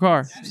terrible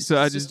car. So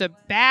I It's just a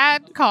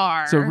bad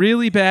car. it's a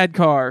really bad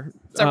car.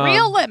 It's a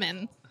real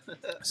lemon.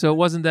 So it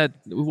wasn't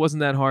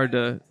that hard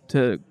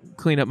to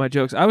clean up my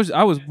jokes. I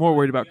was more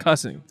worried about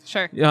cussing.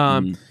 Sure.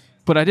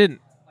 But I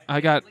didn't. I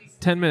got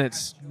 10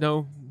 minutes,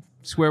 no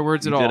swear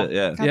words You at did all. it,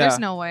 yeah. God, there's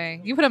no way.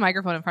 You put a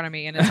microphone in front of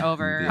me and it's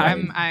over. Yeah.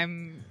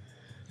 I'm.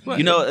 Well,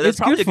 You know, that's it's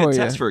probably good a good for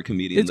test you. for a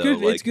comedian, It's though.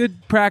 good. Like, It's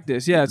good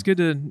practice. Yeah, it's good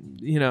to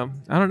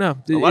I don't know.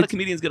 a lot of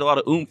comedians get a lot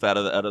of oomph out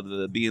of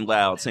the being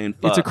loud, saying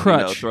fuck. It's a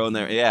crutch. Throwing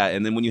there,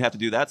 and then when you have to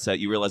do that set,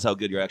 you realize how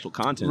good your actual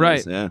content right.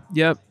 is. Yeah.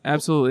 Yep.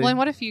 Absolutely. Well, and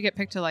what if you get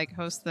picked to like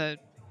host the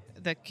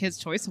Kids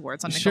Choice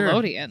Awards on Sure.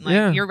 Nickelodeon? Like,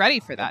 Yeah. you're ready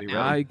for that That'd be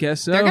now. ready. I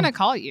guess so. They're gonna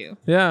call you.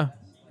 Yeah.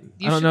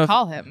 You I don't should know if-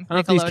 call him. I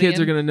don't know if these kids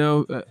Nickelodeon. are gonna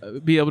know,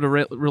 be able to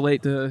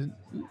relate to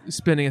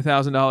spending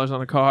 $1,000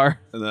 on a car.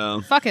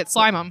 No, Fuck it,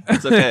 slime them.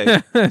 it's okay.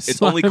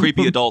 It's only Slime.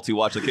 creepy adults who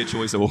watch the Kid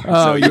Choice Awards.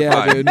 Oh, so you're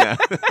yeah, fine. dude.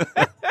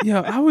 Yeah.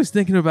 Yeah, I was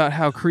thinking about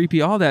how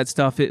creepy all that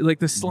stuff is. Like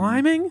the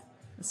sliming.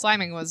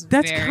 Sliming was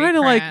That's very kind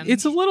of like cringe.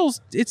 it's a little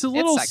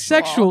sexual.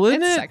 sexual,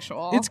 isn't It's it?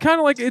 sexual. It's kind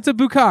of like it's a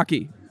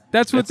bukkake.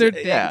 That's what That's they're. it,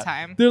 big yeah.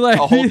 time. They're like.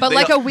 A whole But thing.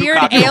 like a weird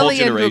Bukkake, the whole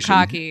alien generation.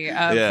 bukkake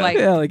of Yeah. like,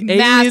 Yeah, like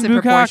massive alien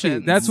bukkake.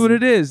 proportions. That's what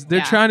it is. They're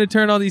Yeah. trying to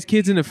turn all these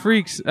kids into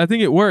freaks. I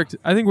think it worked.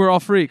 I think we're all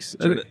freaks.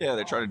 Yeah,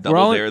 they're trying to We're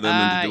all- double dare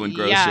them into doing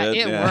gross yeah,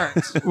 shit. it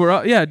worked. We're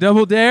all,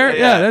 double dare.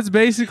 Yeah. Yeah, that's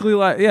basically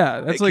like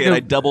that's Hey, like kid, I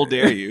double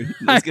dare you.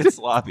 Let's get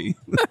sloppy.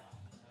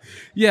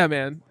 yeah,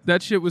 man.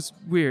 That shit was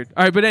weird.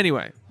 All right, but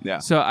anyway. Yeah.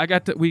 So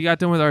we got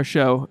done with our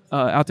show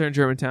out there in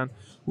Germantown.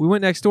 We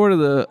went next door to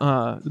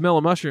the Mellow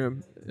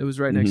Mushroom. It was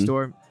right next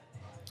door.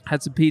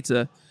 Had some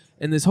pizza,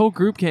 and this whole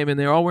group came in.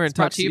 They were all wearing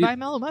Brought to you tuxedos. by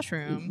Mellow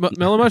Mushroom.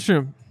 Mellow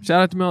Mushroom.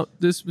 Shout out to Mel.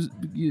 This was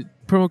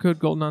promo code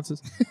Golden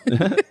Nonsense.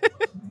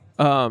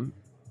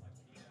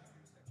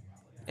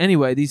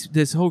 Anyway,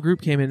 this whole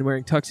group came in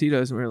wearing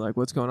tuxedos, and we were like,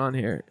 "What's going on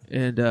here?"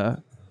 And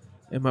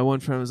my one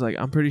friend was like,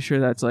 "I'm pretty sure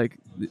that's like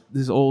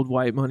this old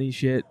white money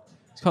shit.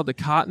 It's called the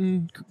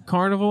Cotton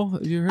Carnival.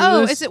 Have you heard of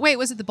Oh, this? is it? Wait,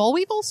 was it the Boll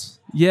Weevils?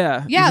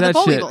 Yeah, Yeah, is the that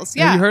Boll shit. Weevils.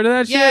 Yeah, Have you heard of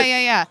that shit?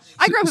 Yeah.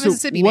 I grew up in So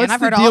Mississippi, what's man. I've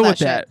the heard deal all that with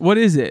shit. that? What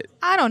is it?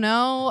 I don't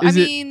know. Is I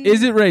it mean,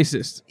 is it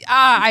racist?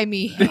 I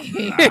mean,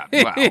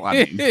 Well,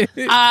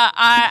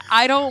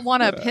 I don't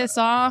want to piss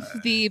off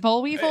the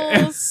Boll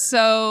Weevils.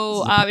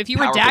 So if you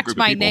Powerful redact group of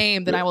my people.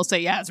 name, then I will say,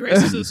 yeah, it's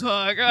racist as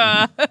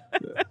fuck.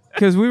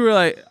 Because we were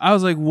like, I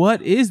was like,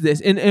 what is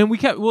this? And we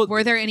kept. Well,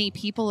 Were there any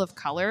people of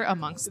color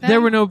amongst them?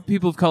 there were no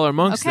people of color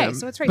amongst Okay, them.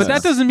 so it's But that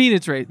racist. doesn't mean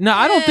it's racist. No,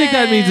 I don't think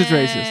that means it's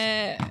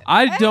racist.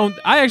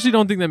 I actually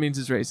don't think that means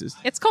it's racist.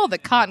 It's called the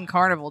Cotton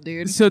Carnival,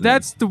 dude. So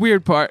that's the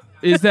weird part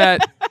is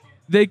that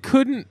they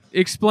couldn't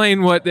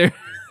explain what they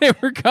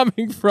were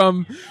coming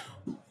from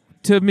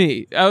to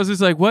me. I was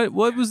just like, what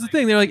was the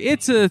thing? They're like,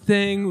 it's a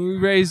thing. We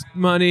raised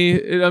money.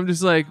 And I'm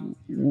just like,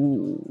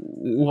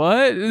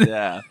 what?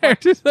 yeah. They're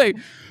just like,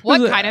 What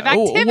I was kind of like,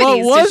 activities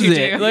what was did you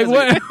it? do? Like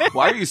what?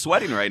 Why are you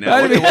sweating right now?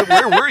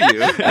 Where were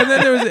you? And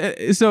then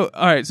there was all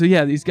right. So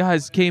yeah, these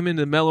guys came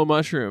into Mellow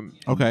Mushroom.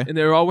 Okay. And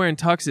they were all wearing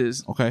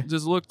tuxes. Okay.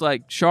 Just looked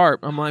like sharp.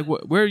 I'm like,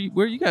 where are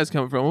you guys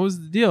coming from? What was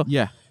the deal?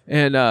 Yeah.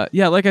 And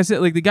like I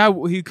said, like the guy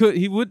he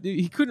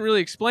couldn't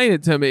really explain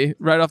it to me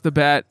right off the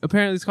bat.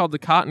 Apparently, it's called the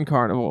Cotton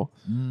Carnival.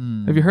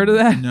 Have you heard of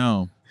that?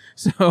 No.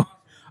 So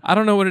I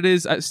don't know what it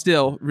is.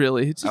 Still,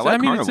 really, it's just, I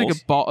like mean, it's like a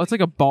carnivals. ball. It's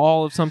like a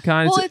ball of some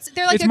kind. Well,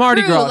 they're like it's a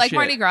Mardi crew, Gras like shit.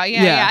 Mardi Gras.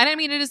 Yeah. And I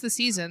mean, it is the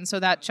season, so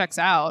that checks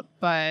out.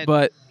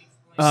 But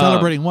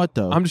Celebrating what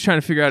though? I'm just trying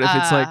to figure out if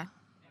it's like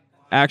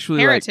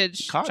actually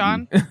heritage,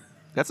 Cotton. John.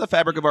 That's the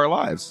fabric of our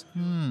lives.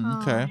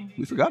 okay.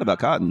 We forgot about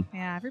cotton.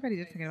 Yeah, everybody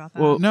did forget about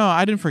that. Well, No,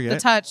 I didn't the forget.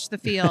 touch, the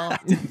feel,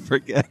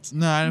 Forget.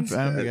 No, I didn't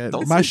forget.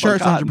 Don't My sleep on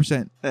shirt's cotton.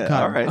 100% Yeah,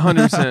 cotton. all right.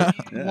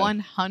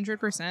 100%.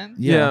 100%.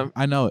 Yeah, Yeah.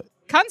 I know it.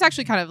 Cotton's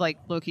actually kind of like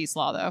low key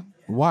slaw though.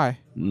 Why?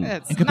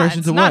 It's In comparison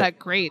not, to it's not what? a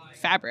great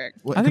fabric.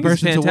 What, I in think it's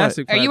comparison to what?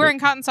 fantastic. Are you fabric. wearing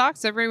cotton socks?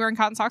 Is everybody wearing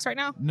cotton socks right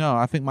now? No,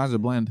 I think mine's a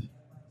blend.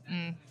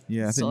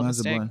 Yeah, I Still a think mine's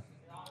a mistake. blend.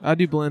 I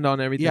do blend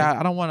on everything. Yeah,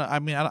 I don't want to. I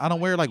mean, I don't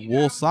wear like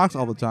wool socks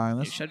all the time.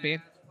 You That's, should be.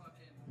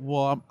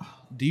 well,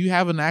 do you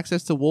have an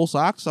access to wool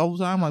socks all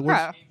the time? Like, what's,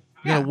 Yeah.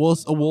 you got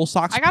a wool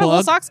socks I got plug? a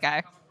wool socks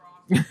guy.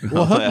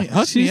 Well,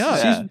 hook me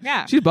up. Yeah.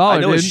 Yeah. She's baller, I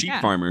know a dude. sheep Yeah.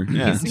 farmer.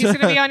 Yeah. He's going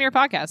to be on your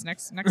podcast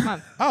next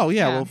month. Oh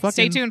yeah, well, fucking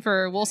Stay tuned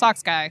for wool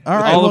socks guy. All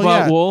right, All well,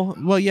 about yeah. wool.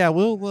 Well, yeah,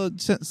 we'll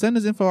send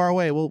his info our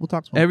way. We'll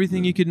talk to him.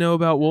 Everything you could know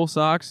about wool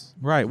socks.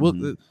 Right. Well,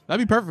 that'd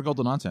be perfect for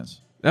Cultural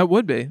Nonsense. That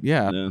would be.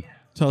 Yeah. Yeah.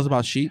 Tell us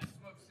about sheep.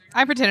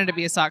 I pretended to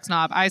be a sock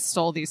snob. I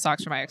stole these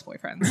socks from my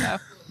ex-boyfriend. So,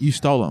 You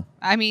stole them.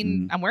 I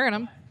mean, I'm wearing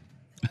them.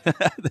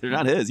 They're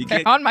not his. You They're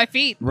can't. on my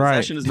feet. Right.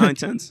 Possession is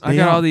 9/10. I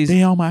got all these.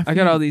 They on my I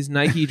got all these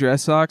Nike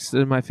dress socks.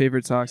 They're my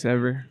favorite socks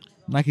ever.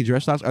 Nike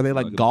dress socks. Are they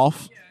like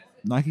golf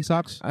Nike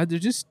socks?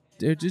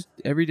 They're just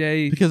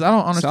everyday. Because I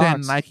don't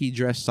understand Socks. Nike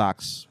dress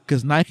socks.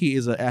 Because Nike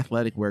is an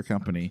athletic wear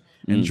company,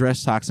 and dress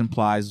socks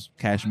implies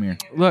cashmere.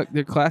 Look,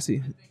 they're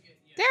classy.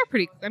 They're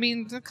pretty. I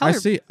mean, the color I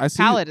see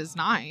palette it. is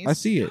nice. I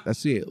see it.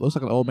 It looks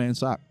like an old man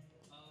sock.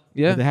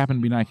 Yeah, But they happen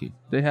to be Nike.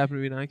 they happen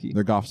to be Nike.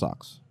 They're golf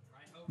socks.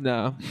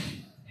 No,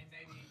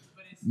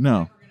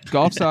 No.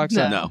 golf socks.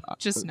 No. Are, No.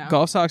 Just no.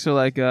 Golf socks are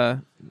like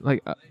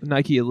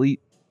Nike Elite.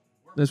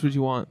 That's what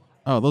you want.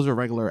 Oh, those are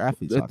regular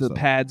athlete socks. The though.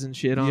 pads and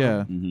shit on. Yeah.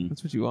 them. Mhm.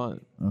 That's what you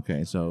want.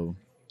 Okay, so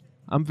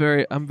I'm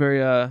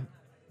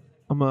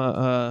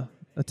a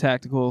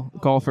tactical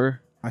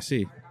golfer. I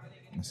see.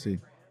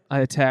 I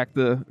attack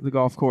the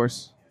golf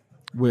course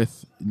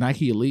With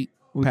Nike Elite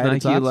with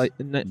padded socks?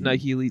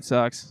 Nike Elite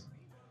socks.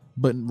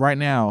 But right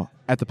now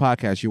at the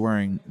podcast, you're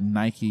wearing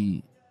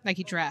Nike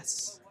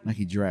dress.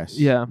 dress.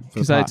 Yeah, For the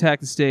because I pod. attack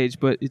the stage,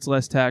 but it's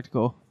less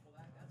tactical.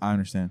 I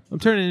understand. I'm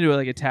turning into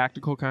like a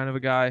tactical kind of a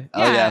guy.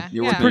 Oh yeah. Yeah,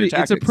 You're yeah. working on your It's a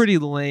tactics. pretty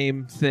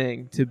lame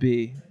thing to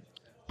be.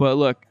 But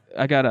look,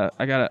 I got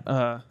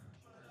a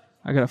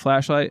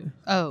flashlight.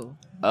 Oh.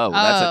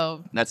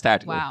 Oh, that's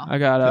tactical. Wow. I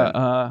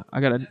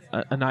got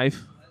a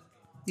knife.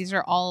 These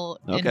are all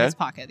in Okay. his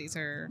pocket. These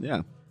are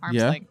Yeah. arm's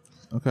Yeah. length.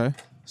 Okay.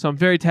 So I'm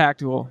very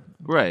tactical.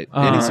 Right.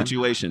 Any Uh,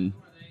 situation.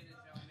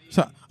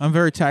 So I'm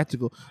very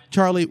tactical.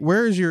 Charlie,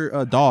 where is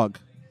your dog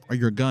or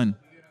your gun?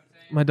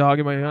 My dog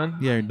and my gun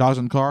Yeah, your dog's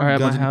in the car. are at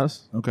my guns in-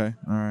 house. Okay.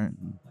 All right.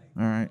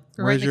 We're Where's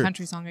writing the your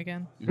country song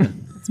again.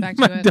 It's back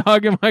to My it.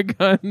 dog and my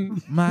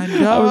gun. my I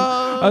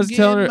dog? was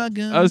telling and her. my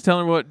gun. I was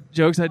telling her what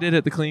jokes I did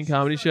at the Clean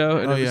Comedy Show,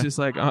 and Oh, it was yeah. just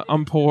like,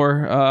 I'm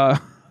poor.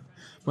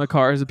 My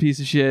car is a piece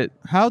of shit.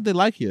 How'd they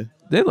like you?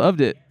 They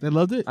loved it. They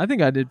loved it. I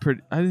think I did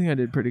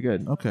pretty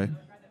good. Okay.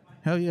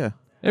 Hell yeah.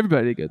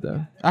 Everybody did good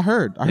though. I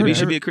heard. Maybe you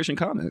should every- be a Christian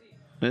comic.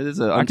 It is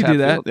a I could do untapped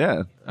that. field.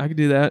 Yeah. I could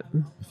do that.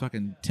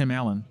 fucking Tim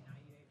Allen.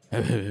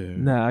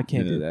 Nah, I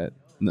can't Yeah. do that.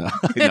 No,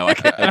 no, I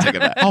can't. I take it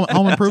back.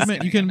 Home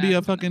Improvement. You can be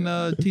a fucking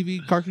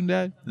TV cartoon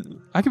dad.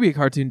 I could be a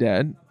cartoon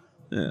dad.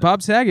 Yeah.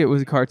 Bob Saget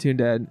was a cartoon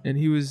dad, and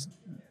he was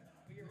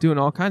doing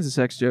all kinds of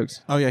sex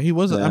jokes. Oh yeah, he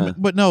was. I Yeah. mean,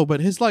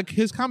 but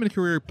his comedy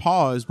career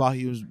paused while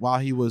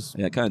he was.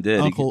 Yeah, it kind of did.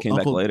 Uncle, He came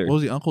Uncle, back later. What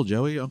was he? Uncle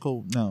Joey?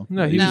 Uncle no.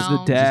 No, he No. was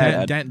the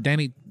dad.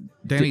 Danny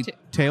T-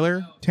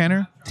 Tanner.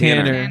 Tanner.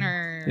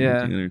 Tanner.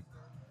 Yeah.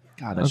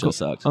 God, that show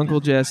sucked. Uncle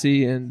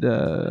Jesse and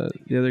the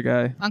other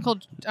guy.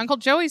 Uncle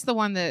Joey's the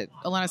one that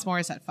Alanis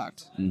Morissette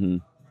fucked. Mm-hmm.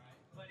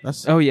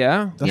 That's Oh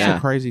yeah. that's Yeah. a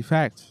crazy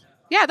fact.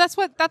 Yeah, that's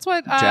what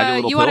Jagged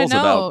Little you want to Pills know.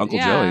 about Uncle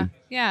yeah. Joey.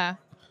 Yeah.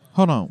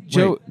 Hold on,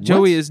 Joey wait,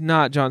 what? is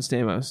not John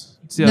Stamos.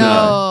 It's the other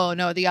guy.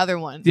 No, the other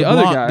one. The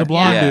other blonde- guy. the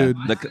blonde Yeah, dude.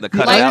 the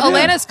cut Like out.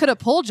 Alanis could have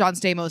pulled John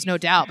Stamos, no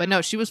doubt, but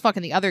no, she was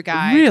fucking the other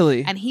guy.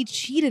 Really? And he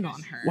cheated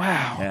on her.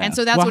 Wow. Yeah. And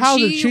so that's well, what how's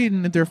she. it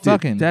cheating if they're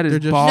fucking? that is they're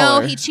just, baller.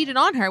 No, he cheated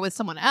on her with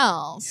someone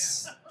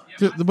else.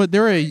 But they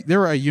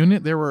were a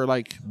unit. They were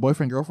like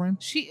boyfriend girlfriend.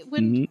 She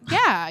would.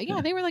 Yeah,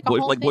 they were like a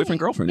whole Like thing. boyfriend,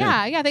 girlfriend,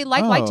 Yeah, yeah. they Oh.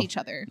 liked each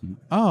other.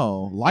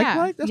 Oh,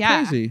 Yeah, that's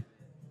yeah. crazy.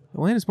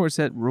 Alanis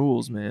Morissette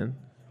rules, man.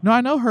 No,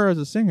 I know her as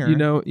a singer. You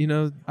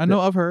know. I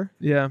know of her,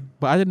 Yeah.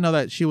 but I didn't know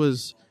that she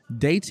was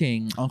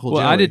dating Uncle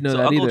Well, Joey. I didn't know So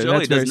that Uncle either. Joey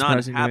That's very does not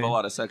surprising to have me. a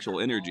lot of sexual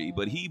energy,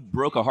 but he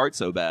broke a heart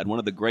so bad. One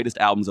of the greatest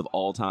albums of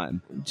all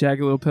time.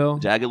 Jagged Little Pill.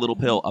 Jagged Little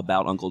Pill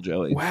about Uncle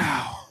Joey.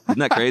 Wow. Isn't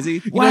that crazy?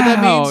 You know what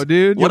that means?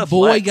 dude. What Your a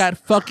boy flex. got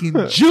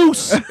fucking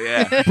juice,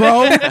 Yeah.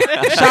 bro.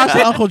 Shouts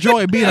to Uncle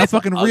Joey being a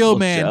fucking real Uncle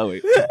man,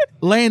 Joey.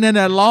 laying in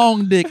that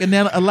long dick, and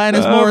then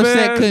Alanis Morissette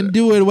man. couldn't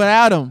do it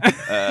without him.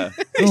 I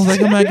was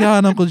like, oh my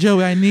god, Uncle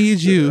Joey, I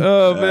need you.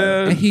 Oh and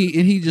man.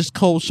 he just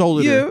cold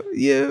shouldered her.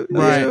 You.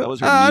 Right. That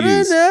was her I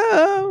muse. don't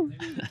know.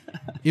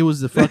 It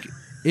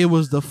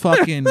was the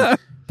fucking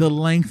the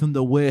length and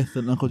the width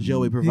that Uncle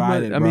Joey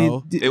provided,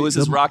 bro. It was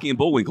his Rocky and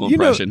Bullwinkle You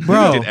know- impression.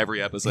 bro, he did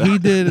every episode. He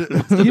did.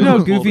 You know,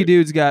 goofy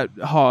dudes got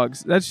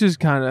hogs. That's just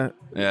kind of.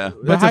 Yeah.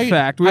 That's how a you-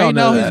 fact. We how all you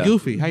know he's that.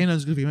 goofy? How you know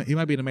he's goofy? He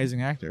might be an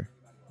amazing actor.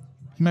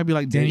 He might be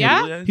like Daniel.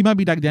 Yeah? He might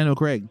be like Daniel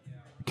Craig,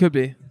 Could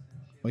be.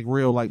 like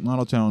real, like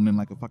monotone and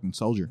like a fucking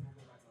soldier.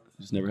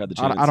 Just never had the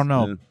chance. I don't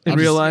know. In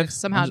real life?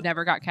 Somehow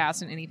never got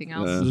cast in anything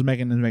else. Just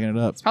making it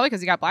up. It's probably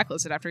because he got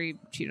blacklisted after he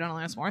cheated on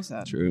Alanis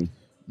Morissette. True.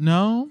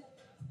 No,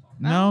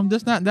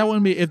 that's not. That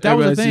wouldn't be. If that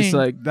was a Everybody's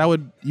thing, just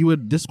you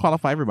would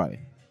disqualify everybody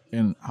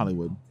in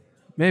Hollywood.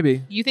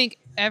 Maybe. You think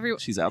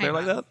She's out there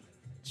like that?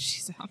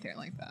 She's out there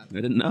like that. I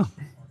didn't know.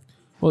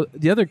 Well,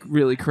 the other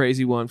really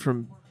crazy one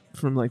from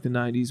like the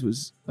 90s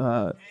was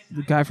the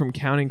guy from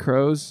Counting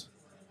Crows.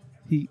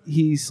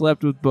 He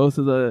slept with both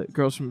of the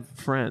girls from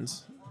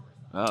Friends.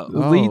 Oh.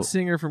 The lead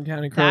singer from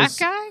Counting Crows.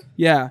 That guy?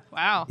 Yeah.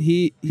 Wow.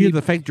 He had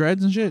the fake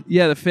dreads and shit.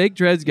 Yeah, the fake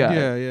dreads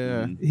guy.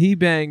 Yeah. He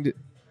banged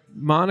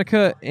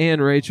Monica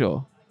and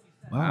Rachel.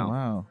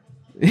 Wow.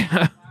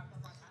 Yeah.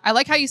 I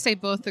like how you say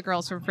both the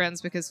girls from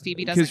Friends because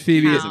Phoebe doesn't Because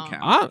Phoebe count. doesn't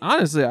count.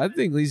 Honestly, I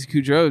think Lisa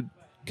Kudrow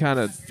kind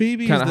of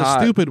Phoebe is kinda the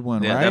hot. stupid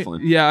one, Yeah, right?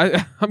 definitely.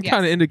 Yeah, I'm Yes.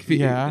 kind of into Phoebe.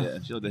 Yeah. Yeah,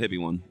 she's like the hippie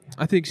one.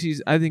 I think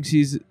she's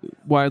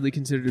widely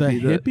considered to The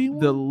be hippie one?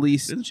 the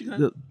least Isn't she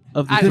kinda-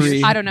 of the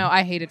three. I don't know.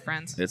 I hated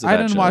Friends. It's a I bad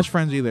didn't show. watch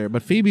Friends either,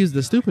 but Phoebe's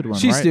the stupid one.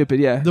 She's right? stupid.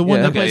 Yeah, The one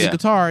yeah. that plays Okay, the yeah.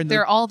 guitar. And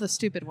They're all the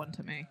stupid one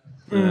to me.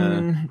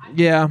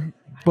 Yeah,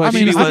 but I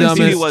mean, she's I the think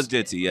Phoebe dumbest. was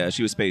ditzy. Yeah,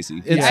 she was spacey.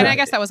 It's- Yeah, and I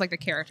guess that was like the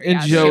character. And Yeah,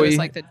 she Joey. was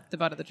like the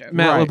butt of the joke.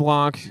 Matt Right.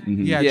 LeBlanc.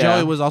 Mhm. yeah, Yeah.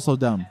 Joey was also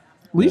dumb.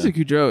 Lisa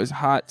Kudrow is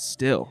hot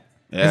still.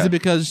 Yeah. Is it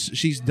because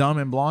she's dumb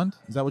and blonde?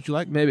 Is that what you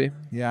like? Maybe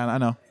Yeah, I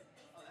know.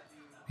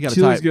 You got a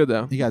she type. looks good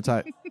though. You got a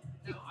type.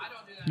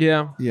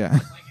 Yeah, Yeah.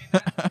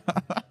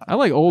 I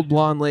like old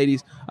blonde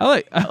ladies. I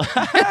like.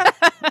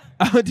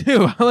 I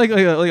do. I like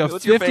a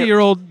What's your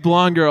 50-year-old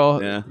blonde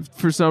girl. Yeah.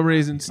 For some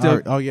reason,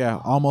 still oh yeah,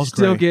 almost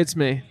still gray. gets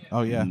me.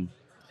 Oh yeah, Mhm.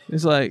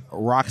 It's like,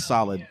 rock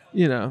solid.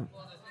 you know,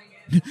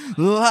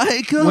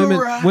 Like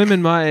a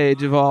women my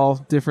age of all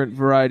different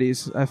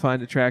varieties I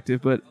find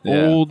attractive, but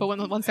Yeah. old But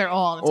once they're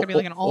old, it's gonna be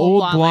like an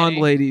old blonde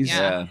lady. ladies.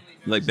 Yeah. Yeah.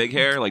 Like big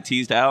hair, like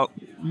teased out.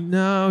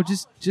 No,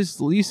 just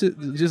Lisa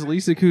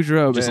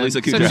Kudrow, Just man.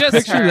 Lisa So Kudrow. just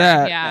Picture her.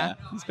 that. Yeah.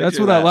 Just That's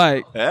picture what I that.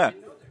 like. Yeah.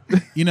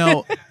 You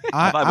know,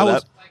 vibe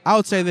with I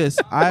would say this.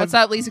 What's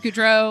up, Lisa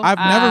Kudrow? I've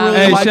never really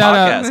Hey, liked shout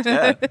out. Podcast.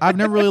 Yeah. I've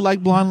never really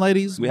liked blonde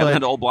ladies. We haven't but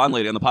had an old blonde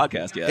lady on the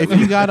podcast yet. if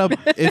you got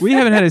if We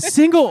haven't had a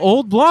single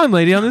old blonde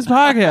lady on this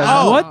podcast.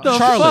 Oh, What the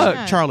Charlie,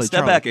 fuck? Charlie, Step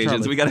Charlie, back, agents.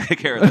 Charlie. We got to take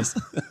care of this.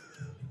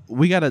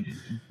 we gotta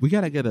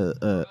get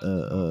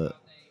an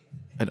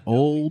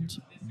old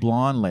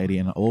blonde lady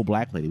and an old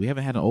black lady. We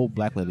haven't had an old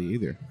black lady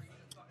either. You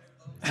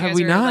Have guys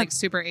we are, not? like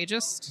super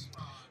ageist?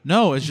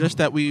 No, it's just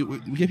that we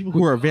get people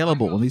who are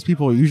available, and these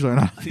people usually are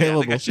not Yeah, they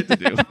available. got shit to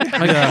do.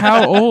 Like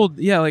how old?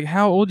 Yeah, like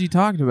how old you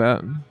talking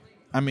about?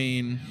 I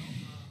mean,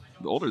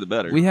 The older, the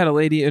better. We had a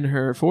lady in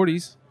her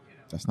 40s.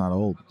 that's not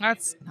old.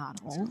 That's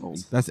not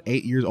old. That's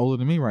 8 years older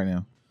than me right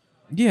now,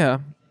 Yeah,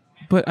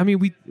 but I mean,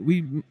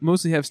 we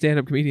mostly have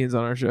stand-up comedians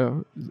on our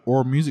show.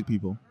 or music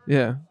people.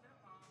 Yeah,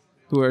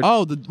 who are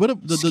Oh,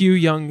 the skew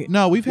young.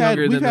 no, we've had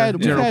younger than the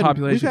general we've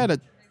population. had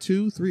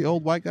 2-3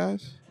 old white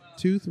guys,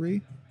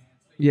 2-3.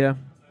 Yeah,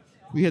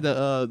 We had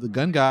the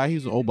gun guy.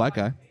 He's an old black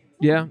guy.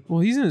 yeah. Well,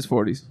 he's in his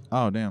 40s.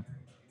 Oh damn,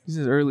 He's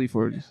in his early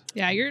 40s.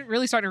 Yeah, you're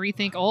really starting to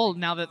rethink old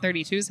now that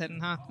 32's hitting,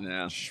 huh?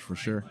 Yeah. for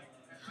sure.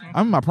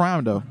 I'm in my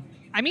prime though.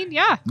 I mean,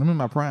 yeah. I'm in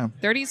my prime.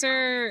 30s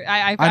are.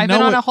 I've I been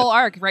know on it- a whole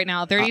arc right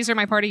now. 30s are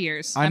my party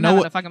years. I I'm know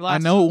having it. a fucking I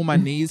blast. know it when my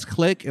knees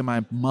click and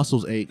my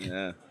muscles ache.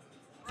 Yeah.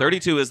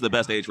 32 is the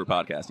best age for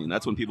podcasting.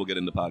 That's when people get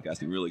into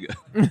podcasting really good.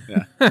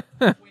 Yeah.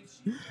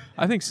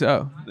 I think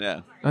so.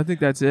 Yeah. I think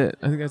that's it.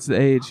 I think that's the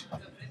age.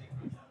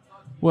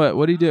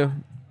 What do you do?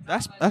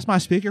 That's my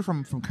speaker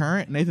from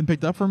Current. Nathan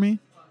picked up for me,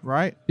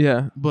 right?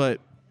 Yeah. But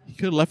he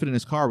could have left it in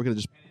his car. We could have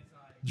just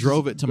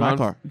drove it to my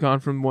car. Gone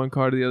from one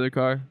car to the other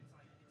car.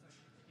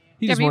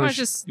 He Yeah, just but you wanna want to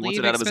just he wants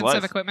leave it out of his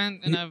expensive life.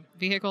 equipment in a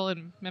vehicle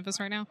in Memphis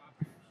right now?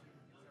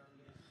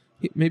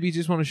 maybe you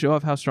just want to show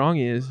off how strong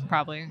he is.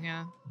 Probably,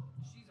 yeah.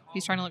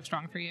 He's trying to look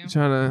strong for you.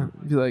 Trying to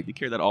be like, You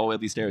carry that all the way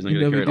up these stairs, and You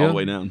you're going know to carry it we all the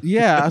way down.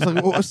 Yeah, I was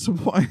like, well, what's the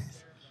point?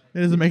 It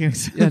doesn't make any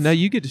sense. yeah, now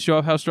you get to show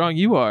off how strong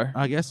you are.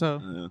 I guess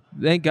so. Yeah.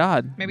 Thank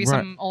God. Maybe Right.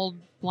 some old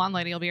blonde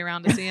lady will be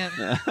around to see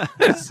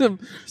it. some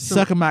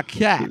Sucking my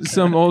cat.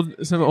 some old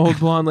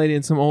blonde lady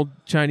and some old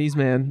Chinese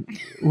man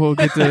will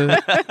get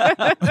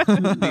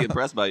to Be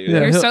impressed by you. Yeah.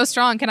 You're he'll- so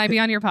strong. Can I be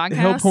on your podcast?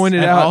 he'll point it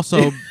And out.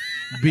 also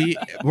be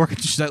working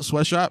at that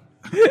sweatshop.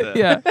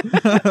 Yeah.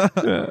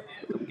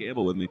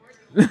 Gamble with me.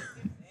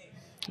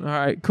 All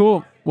right,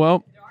 cool.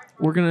 Well,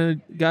 we're gonna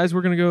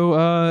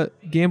go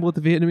gamble at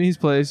the Vietnamese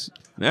place.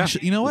 Yeah.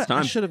 You know It's what? I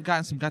time. should have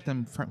gotten some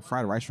goddamn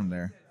fried rice from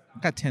there. I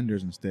got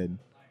tenders instead.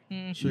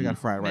 Should have got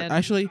fried rice. Mid.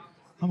 Actually,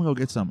 I'm gonna go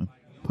get some and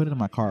put it in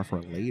my car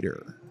for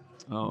later.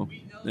 Oh,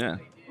 yeah.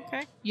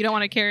 Okay. You don't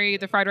want to carry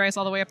the fried rice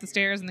all the way up the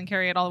stairs and then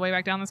carry it all the way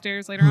back down the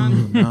stairs later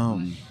on? No,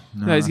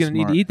 No, he's gonna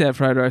need to eat that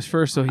fried rice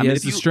first, so he I mean, has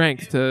if the you-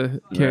 strength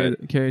to carry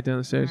Right. it down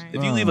the stairs. Right.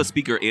 If you leave a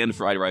speaker and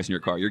fried rice in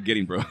your car, you're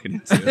getting broken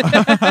into.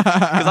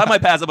 Because I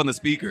might pass up on the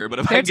speaker, but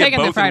if They're I can get taking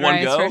the both in fried one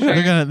rice go, for sure.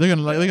 They're gonna break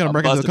into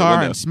bust the in the car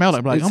window. and smell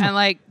it. Be like, oh And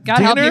like, God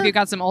help you Dinner? if you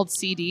got some old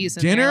CDs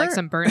and Dinner? like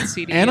some burnt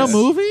CDs. and a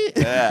movie.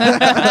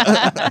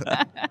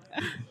 yeah.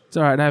 It's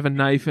all right. I have a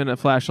knife and a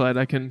flashlight.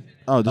 I can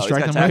Oh,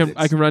 distract got them with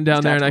tactics. I can run down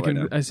He's there and I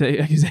tactical can right I say,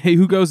 hey,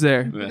 who goes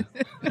there? Yeah.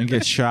 and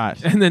get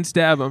shot. And then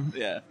stab him.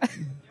 Yeah.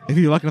 If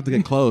you're lucky enough to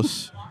get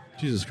close.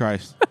 Jesus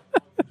Christ.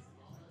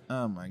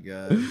 Oh my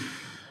God.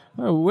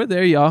 Oh, we're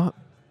there, y'all.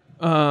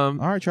 All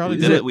right, Charlie.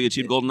 We do did it. it. We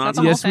achieved golden That's Nazi.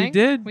 a whole Yes, we thing?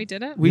 did. We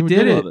did it. We You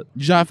did it. it.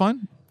 Did you have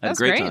fun? Had a That's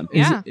great great. time.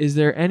 Yeah. Is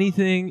there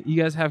anything you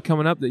guys have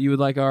coming up that you would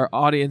like our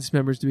audience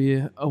members to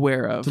be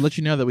aware of? To let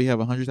you know that we have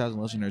 100,000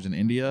 listeners in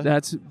India.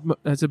 That's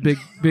a big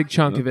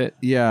chunk of it.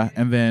 Yeah,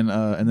 and then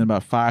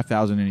about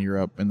 5,000 in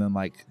Europe, and then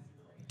like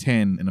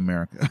 10 in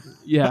America.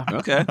 Yeah,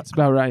 Okay. that's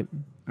about right.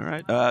 All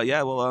right.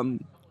 Yeah. Well,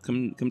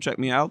 come check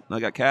me out. I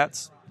got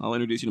cats. I'll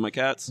introduce you to my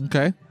cats.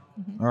 Okay.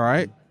 All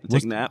right.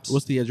 Take naps.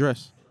 What's the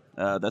address?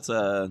 That's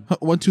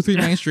 123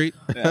 Main Street.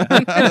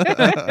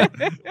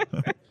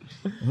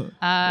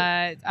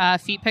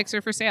 Feet pics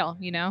are for sale.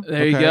 You know.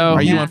 There you Okay. go.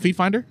 Are you Yeah. on Feet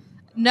Finder?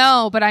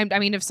 No, but I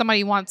mean, if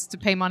somebody wants to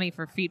pay money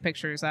for feet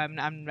pictures, I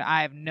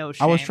have no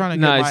shame. I was trying to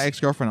get Nice. my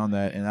ex-girlfriend on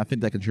that, and I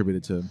think that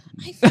contributed to.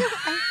 I feel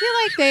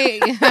like they.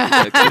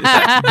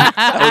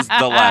 that was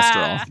the last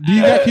straw. Do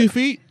you got cute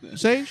feet,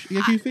 Sage? You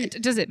got cute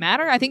feet? Does it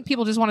matter? I think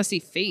people just want to see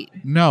feet.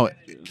 No,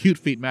 cute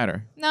feet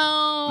matter.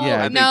 No,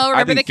 Yeah. no.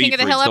 Remember the think King feet of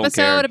the Hill freaks don't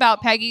episode care.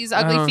 about Peggy's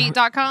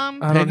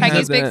uglyfeet.com? I don't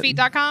Peggy's have that.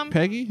 bigfeet.com?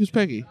 Peggy? Who's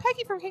Peggy?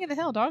 Peggy from King of the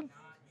Hill, dog.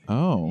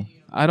 Oh,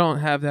 I don't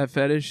have that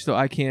fetish, so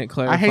I can't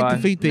clarify. I hate the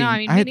feet thing. No, I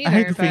mean, I me hate the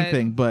neither, feet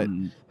thing, but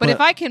But if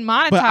I can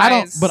monetize, but I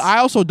don't. But I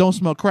also don't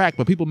smoke crack.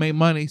 But people make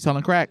money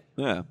selling crack.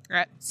 Yeah.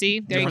 Right,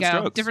 see, there Different you go.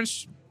 strokes.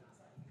 Different.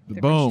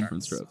 Boom.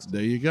 Different strokes.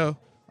 There you go.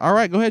 All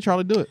right, go ahead,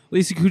 Charlie. Do it.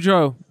 Lisa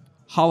Kudrow,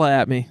 holla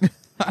at me.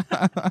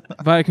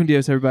 Vaya con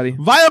Dios, everybody.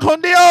 Vaya con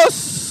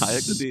Dios. I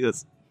have to do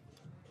this.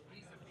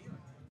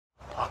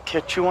 I'll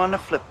catch you on the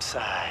flip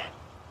side.